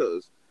Twitter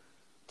because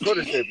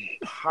Twitter should be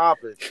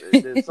popping,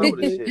 and then some of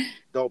the shit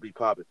don't be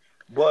popping.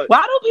 But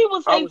why do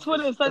people say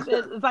Twitter is such a?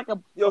 It's like a.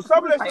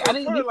 Some of that like, shit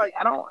on Twitter, like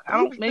I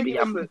don't. Maybe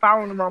I'm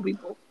following the wrong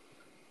people.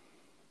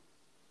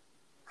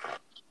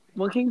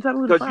 Well, can you tell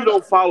me? Because you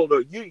don't follow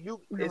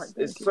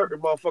it's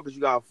certain motherfuckers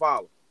you gotta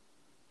follow.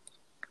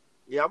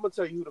 Yeah, I'm gonna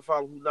tell you who to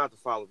follow, who not to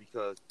follow,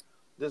 because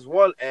this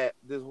one app,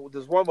 this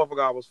one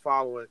motherfucker I was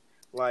following,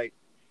 like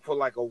for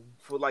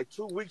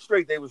 2 weeks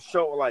straight, they was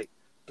showing like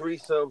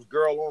threesomes,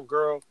 girl on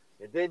girl,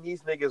 and then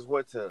these niggas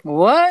went to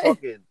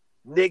fucking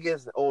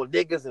niggas on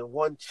niggas and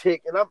one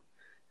chick, and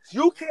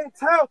you can't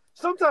tell.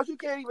 Sometimes you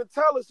can't even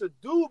tell it's a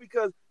dude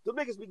because the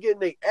niggas be getting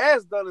their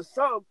ass done or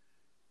something.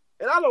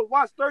 And I don't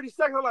watch 30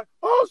 seconds. I'm like,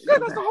 oh shit,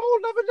 that's a whole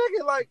nother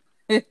nigga. Like,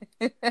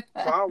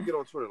 so I don't get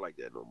on Twitter like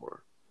that no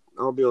more.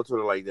 I don't be on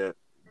Twitter like that.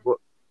 But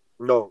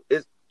no,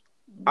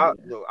 I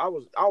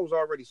was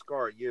already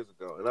scarred years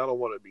ago, and I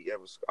don't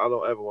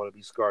ever want to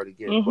be scarred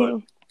again.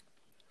 But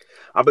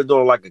I've been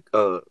doing like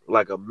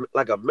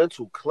a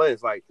mental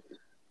cleanse. Like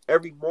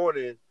every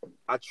morning,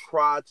 I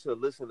try to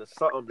listen to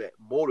something that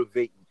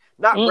motivate me.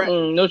 Not rap.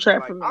 No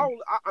trap for me. I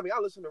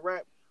listen to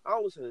rap. I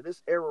don't listen to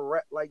this era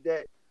rap like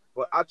that.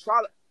 But I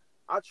try to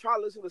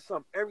listen to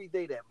something every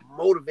day that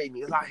motivate me.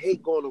 Because I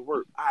hate going to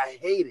work. I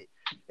hate it,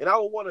 and I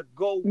don't want to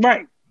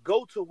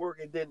go to work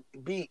and then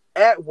be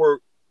at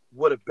work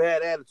with a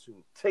bad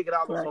attitude. Take it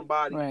out on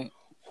somebody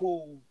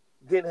who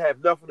didn't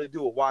have nothing to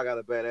do with why I got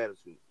a bad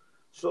attitude.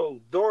 So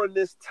during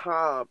this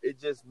time, it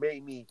just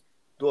made me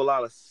do a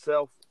lot of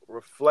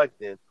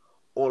self-reflecting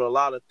on a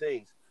lot of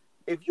things.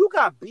 If you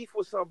got beef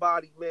with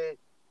somebody, man,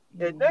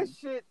 and that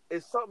shit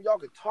is something y'all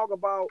can talk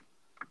about,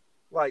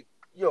 like,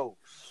 yo,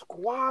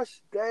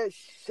 squash that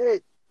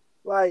shit.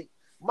 Like,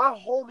 my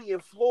homie in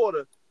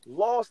Florida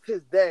lost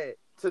his dad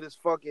to this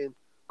fucking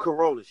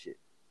corona shit.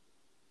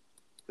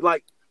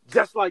 Like,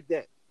 just like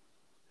that.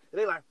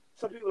 And they like,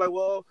 some people like,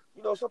 well,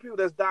 you know, some people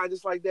that's dying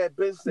just like that,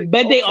 been sick.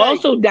 But they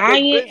also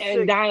dying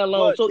and dying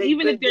alone. So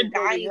even if they're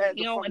dying,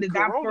 you know, and it's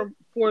not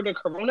for the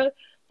corona,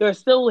 they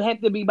still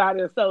have to be by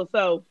themselves.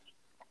 So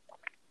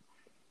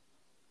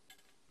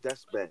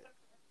that's bad.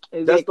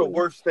 Exactly. That's the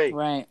worst thing.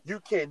 Right. You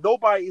can't.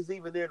 Nobody is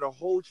even there to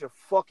hold your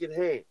fucking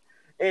hand.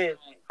 And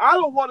I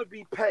don't want to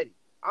be petty.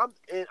 I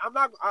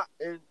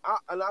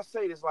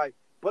say this like,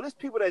 but it's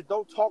people that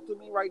don't talk to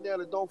me right now,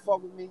 that don't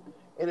fuck with me.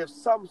 And if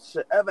something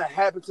should ever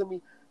happen to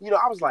me, you know,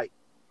 I was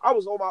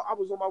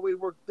on my way to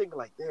work thinking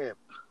like, damn,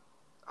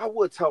 I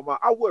would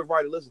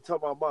write a list and tell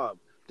my mom,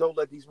 don't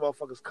let these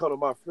motherfuckers come to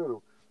my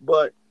funeral.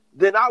 But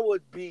then I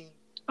would be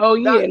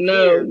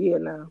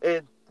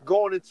and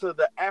going into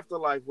the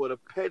afterlife with a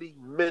petty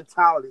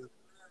mentality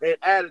and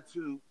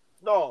attitude.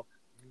 No,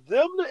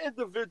 them the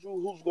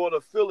individual who's going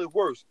to feel it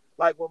worse.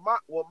 Like when my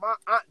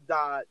aunt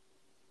died,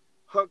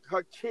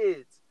 her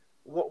kids,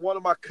 one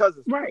of my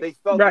cousins, they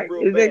felt it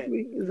real bad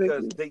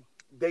because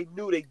they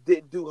knew they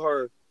didn't do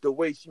her the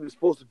way she was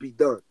supposed to be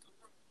done.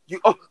 They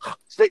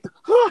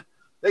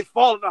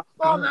falling off.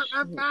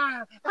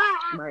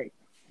 Right.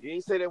 You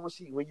ain't say that when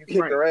you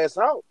kicked her ass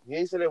out. You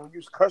ain't say that when you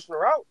was cursing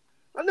her out.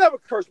 I never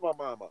cursed my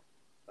mom out.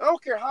 I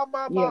don't care how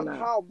mad my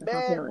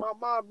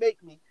mom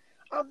make me.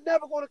 I'm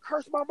never going to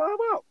curse my mom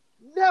out.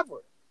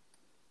 Never.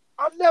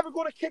 I'm never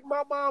going to kick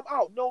my mom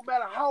out, no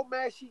matter how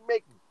mad she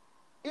make me.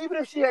 Even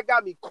if she had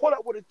got me caught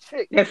up with a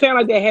chick. That sound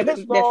like that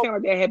happened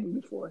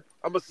before.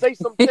 I'm going to say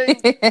some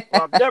things, but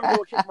I'm never going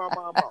to kick my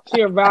mom out.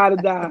 She'll ride or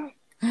die.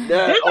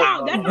 That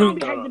mom be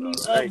hyping me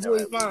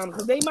boys' moms.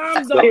 Because they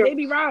moms, they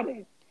be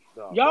riding.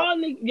 Y'all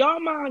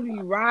moms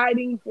be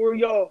riding for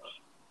y'all.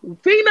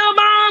 Female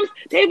moms,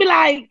 they be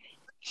like,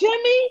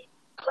 Jimmy,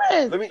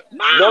 Chris,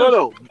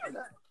 Mom.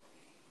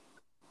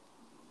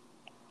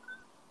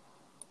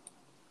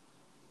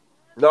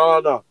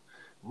 No.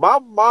 My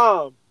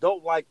mom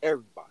don't like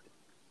everybody.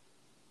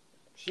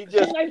 She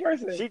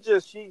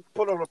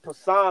put on a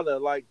persona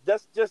like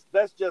that's just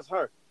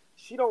her.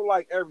 She don't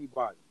like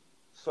everybody.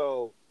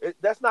 So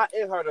that's not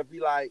in her to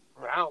be like,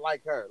 I don't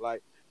like her.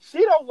 Like she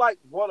don't like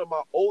one of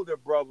my older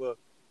brother,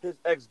 his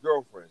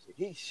ex-girlfriends.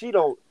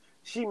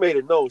 She made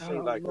it known she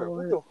ain't like her.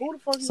 Who the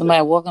fuck is somebody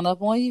that? walking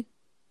up on you?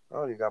 I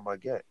don't even got my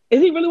gat. Is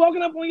he really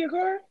walking up on your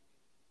car?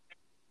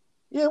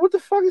 Yeah, what the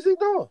fuck is he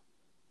doing?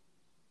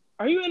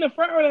 Are you in the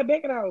front or the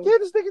back of the house? Yeah,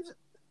 this nigga,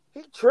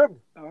 he tripping.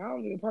 Oh, I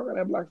don't even park on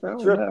that block, so I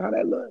don't know how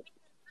that looks.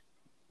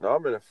 No,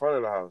 I'm in the front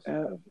of the house.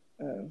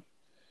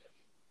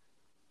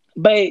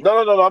 But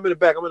no, I'm in the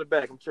back.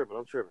 I'm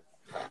tripping.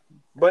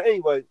 But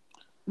anyway,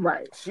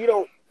 right. That's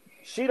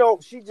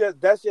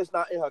just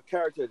not in her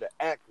character to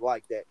act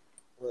like that.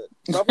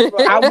 I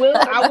will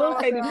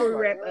say before we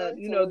wrap up,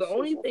 you know, the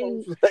only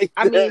thing,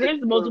 I mean,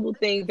 there's multiple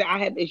things that I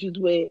have issues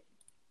with,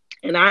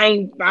 and I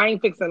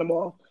ain't fixing them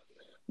all.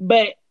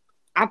 But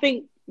I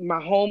think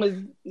my home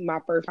is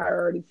my first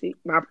priority.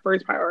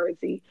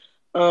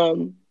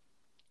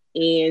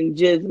 And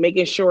just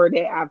making sure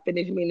that I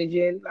finish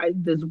managing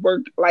like this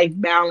work-life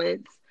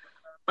balance.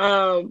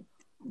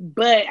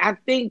 But I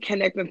think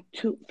connecting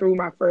through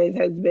my friends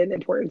has been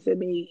important to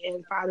me,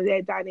 and finding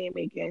that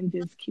dynamic and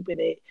just keeping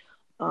it.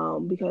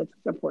 Because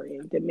it's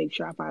important to make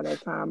sure I find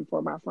that time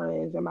for my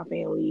friends and my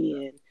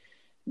family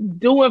and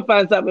doing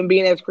fun stuff and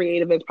being as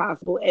creative as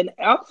possible, and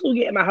also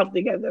getting my health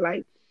together.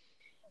 Like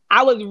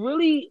I was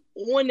really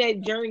on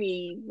that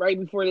journey right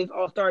before this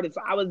all started.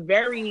 So I was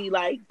very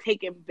like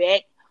taken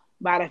back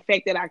by the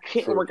fact that I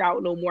couldn't work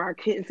out no more. I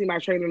couldn't see my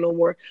trainer no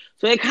more.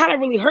 So it kind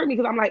of really hurt me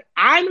because I'm like,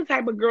 I'm the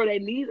type of girl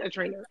that needs a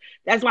trainer.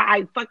 That's why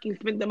I fucking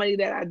spent the money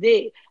that I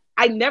did.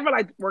 I never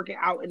liked working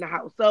out in the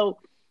house. So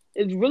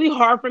it's really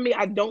hard for me.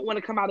 I don't want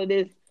to come out of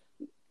this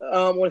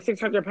on a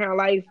 600-pound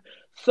life.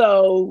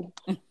 So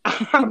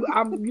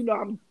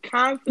I'm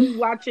constantly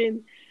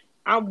watching.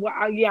 I'm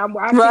watching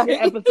the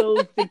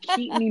episodes to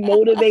keep me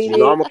motivated.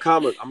 I'm a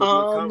comment. I'm a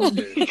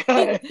comment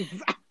because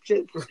I'm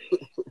just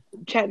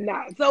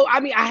cannot. So I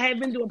mean, I have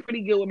been doing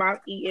pretty good with my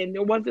eating.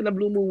 And once in a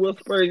blue moon, we'll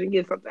splurge and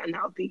get something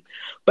unhealthy.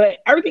 But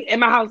everything in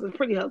my house is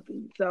pretty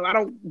healthy. So I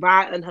don't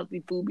buy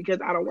unhealthy food because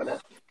I don't want to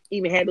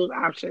even have those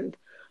options.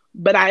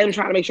 But I am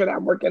trying to make sure that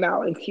I'm working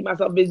out and keep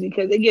myself busy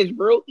because it gets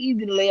real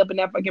easy to lay up in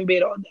that fucking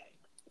bed all day.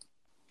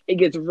 It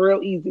gets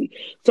real easy.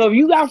 So if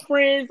you got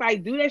friends,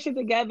 like do that shit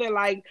together.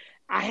 Like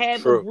I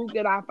have a group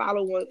that I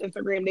follow on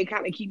Instagram. They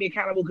kind of keep me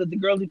accountable because the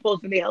girls be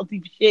posting their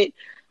healthy shit.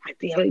 Like,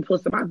 damn, let me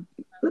post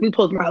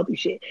my healthy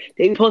shit.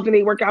 They be posting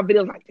their workout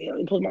videos. Like, damn, let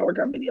me post my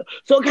workout video.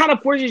 So it kind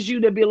of forces you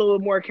to be a little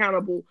bit more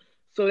accountable.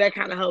 So that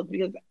kind of helps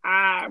because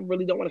I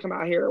really don't want to come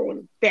out here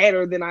on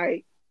fatter than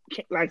I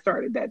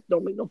started. That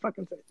don't make no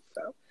fucking sense.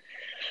 So.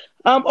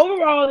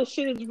 Overall, the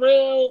shit is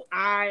real.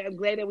 I am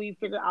glad that we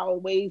figured out a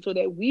way so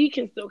that we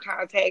can still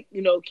contact,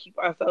 keep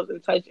ourselves in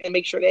touch and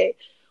make sure that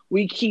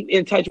we keep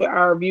in touch with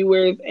our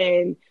viewers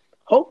and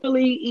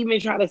hopefully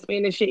even try to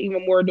expand this shit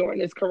even more during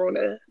the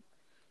coronavirus.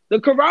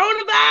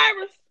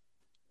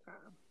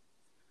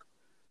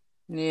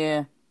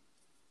 Yeah.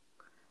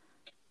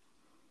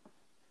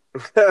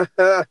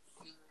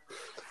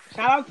 Shout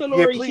out to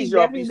Lori. Please, she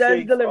y'all definitely be does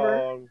safe.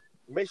 deliver.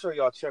 Make sure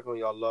y'all check on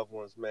y'all loved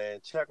ones, man.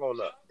 Check on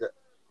the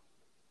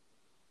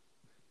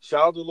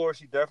shout out to Lori.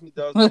 She definitely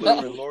does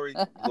deliver. Lori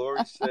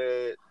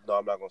said, no,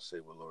 I'm not gonna say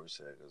what Lori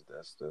said because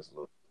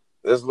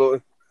that's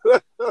Lori.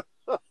 It's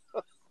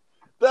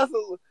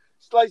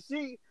like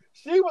she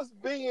was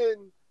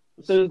being.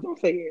 So don't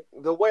say it.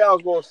 The way I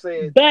was gonna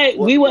say it, but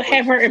we will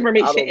have her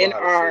information in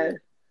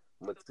our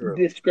material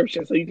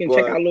description, so you can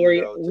check out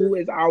Lori, who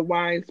is our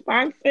wine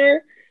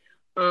sponsor.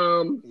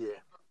 Yeah.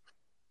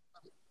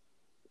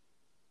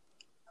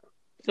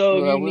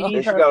 So if you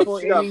need her for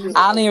any,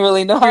 I don't even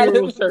really know how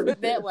to services.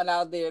 put that one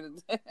out there.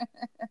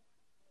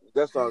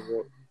 That's not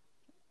good.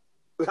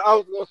 I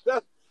was gonna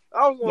say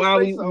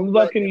something. We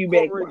welcome you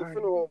back. The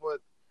funeral, but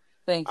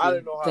Thank you. I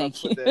didn't know how to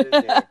put that in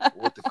there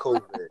with the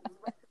COVID.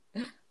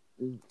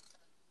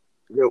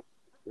 Yo,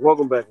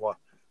 welcome back, Juan.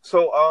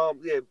 So,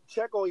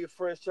 check on your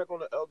friends, check on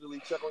the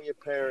elderly, check on your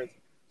parents,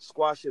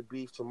 squash your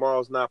beef.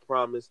 Tomorrow's not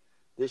promised.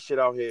 This shit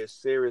out here is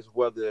serious,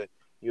 whether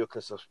you're a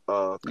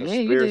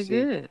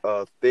conspiracy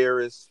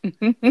theorist,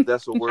 if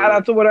that's a word. Shout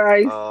out to Water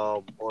Ice.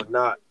 Or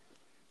not.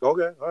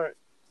 Okay, all right.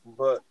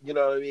 But, you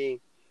know what I mean?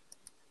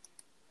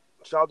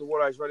 Shout out to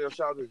Water Ice Radio.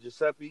 Shout out to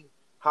Giuseppe.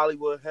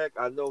 Hollywood, heck,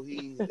 I know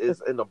he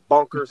is in a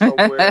bunker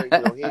somewhere.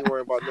 He ain't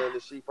worrying about none of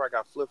this shit. He probably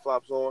got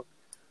flip-flops on.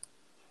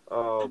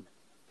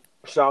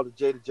 Shout out to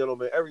Jay the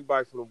Gentleman,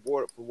 everybody from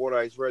Water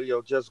Ice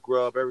Radio, Just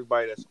Grub,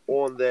 everybody that's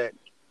on that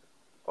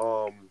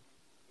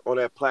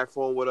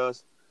platform with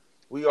us.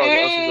 We are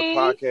the Unscensored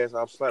Podcast.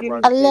 I'm Slap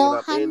Rock.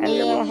 Hello, honey.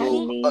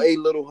 A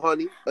little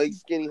honey, a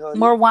skinny honey.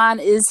 More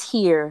wine is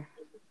here.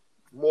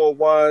 More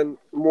wine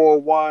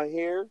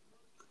here.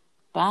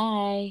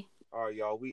 Bye. All right, y'all. We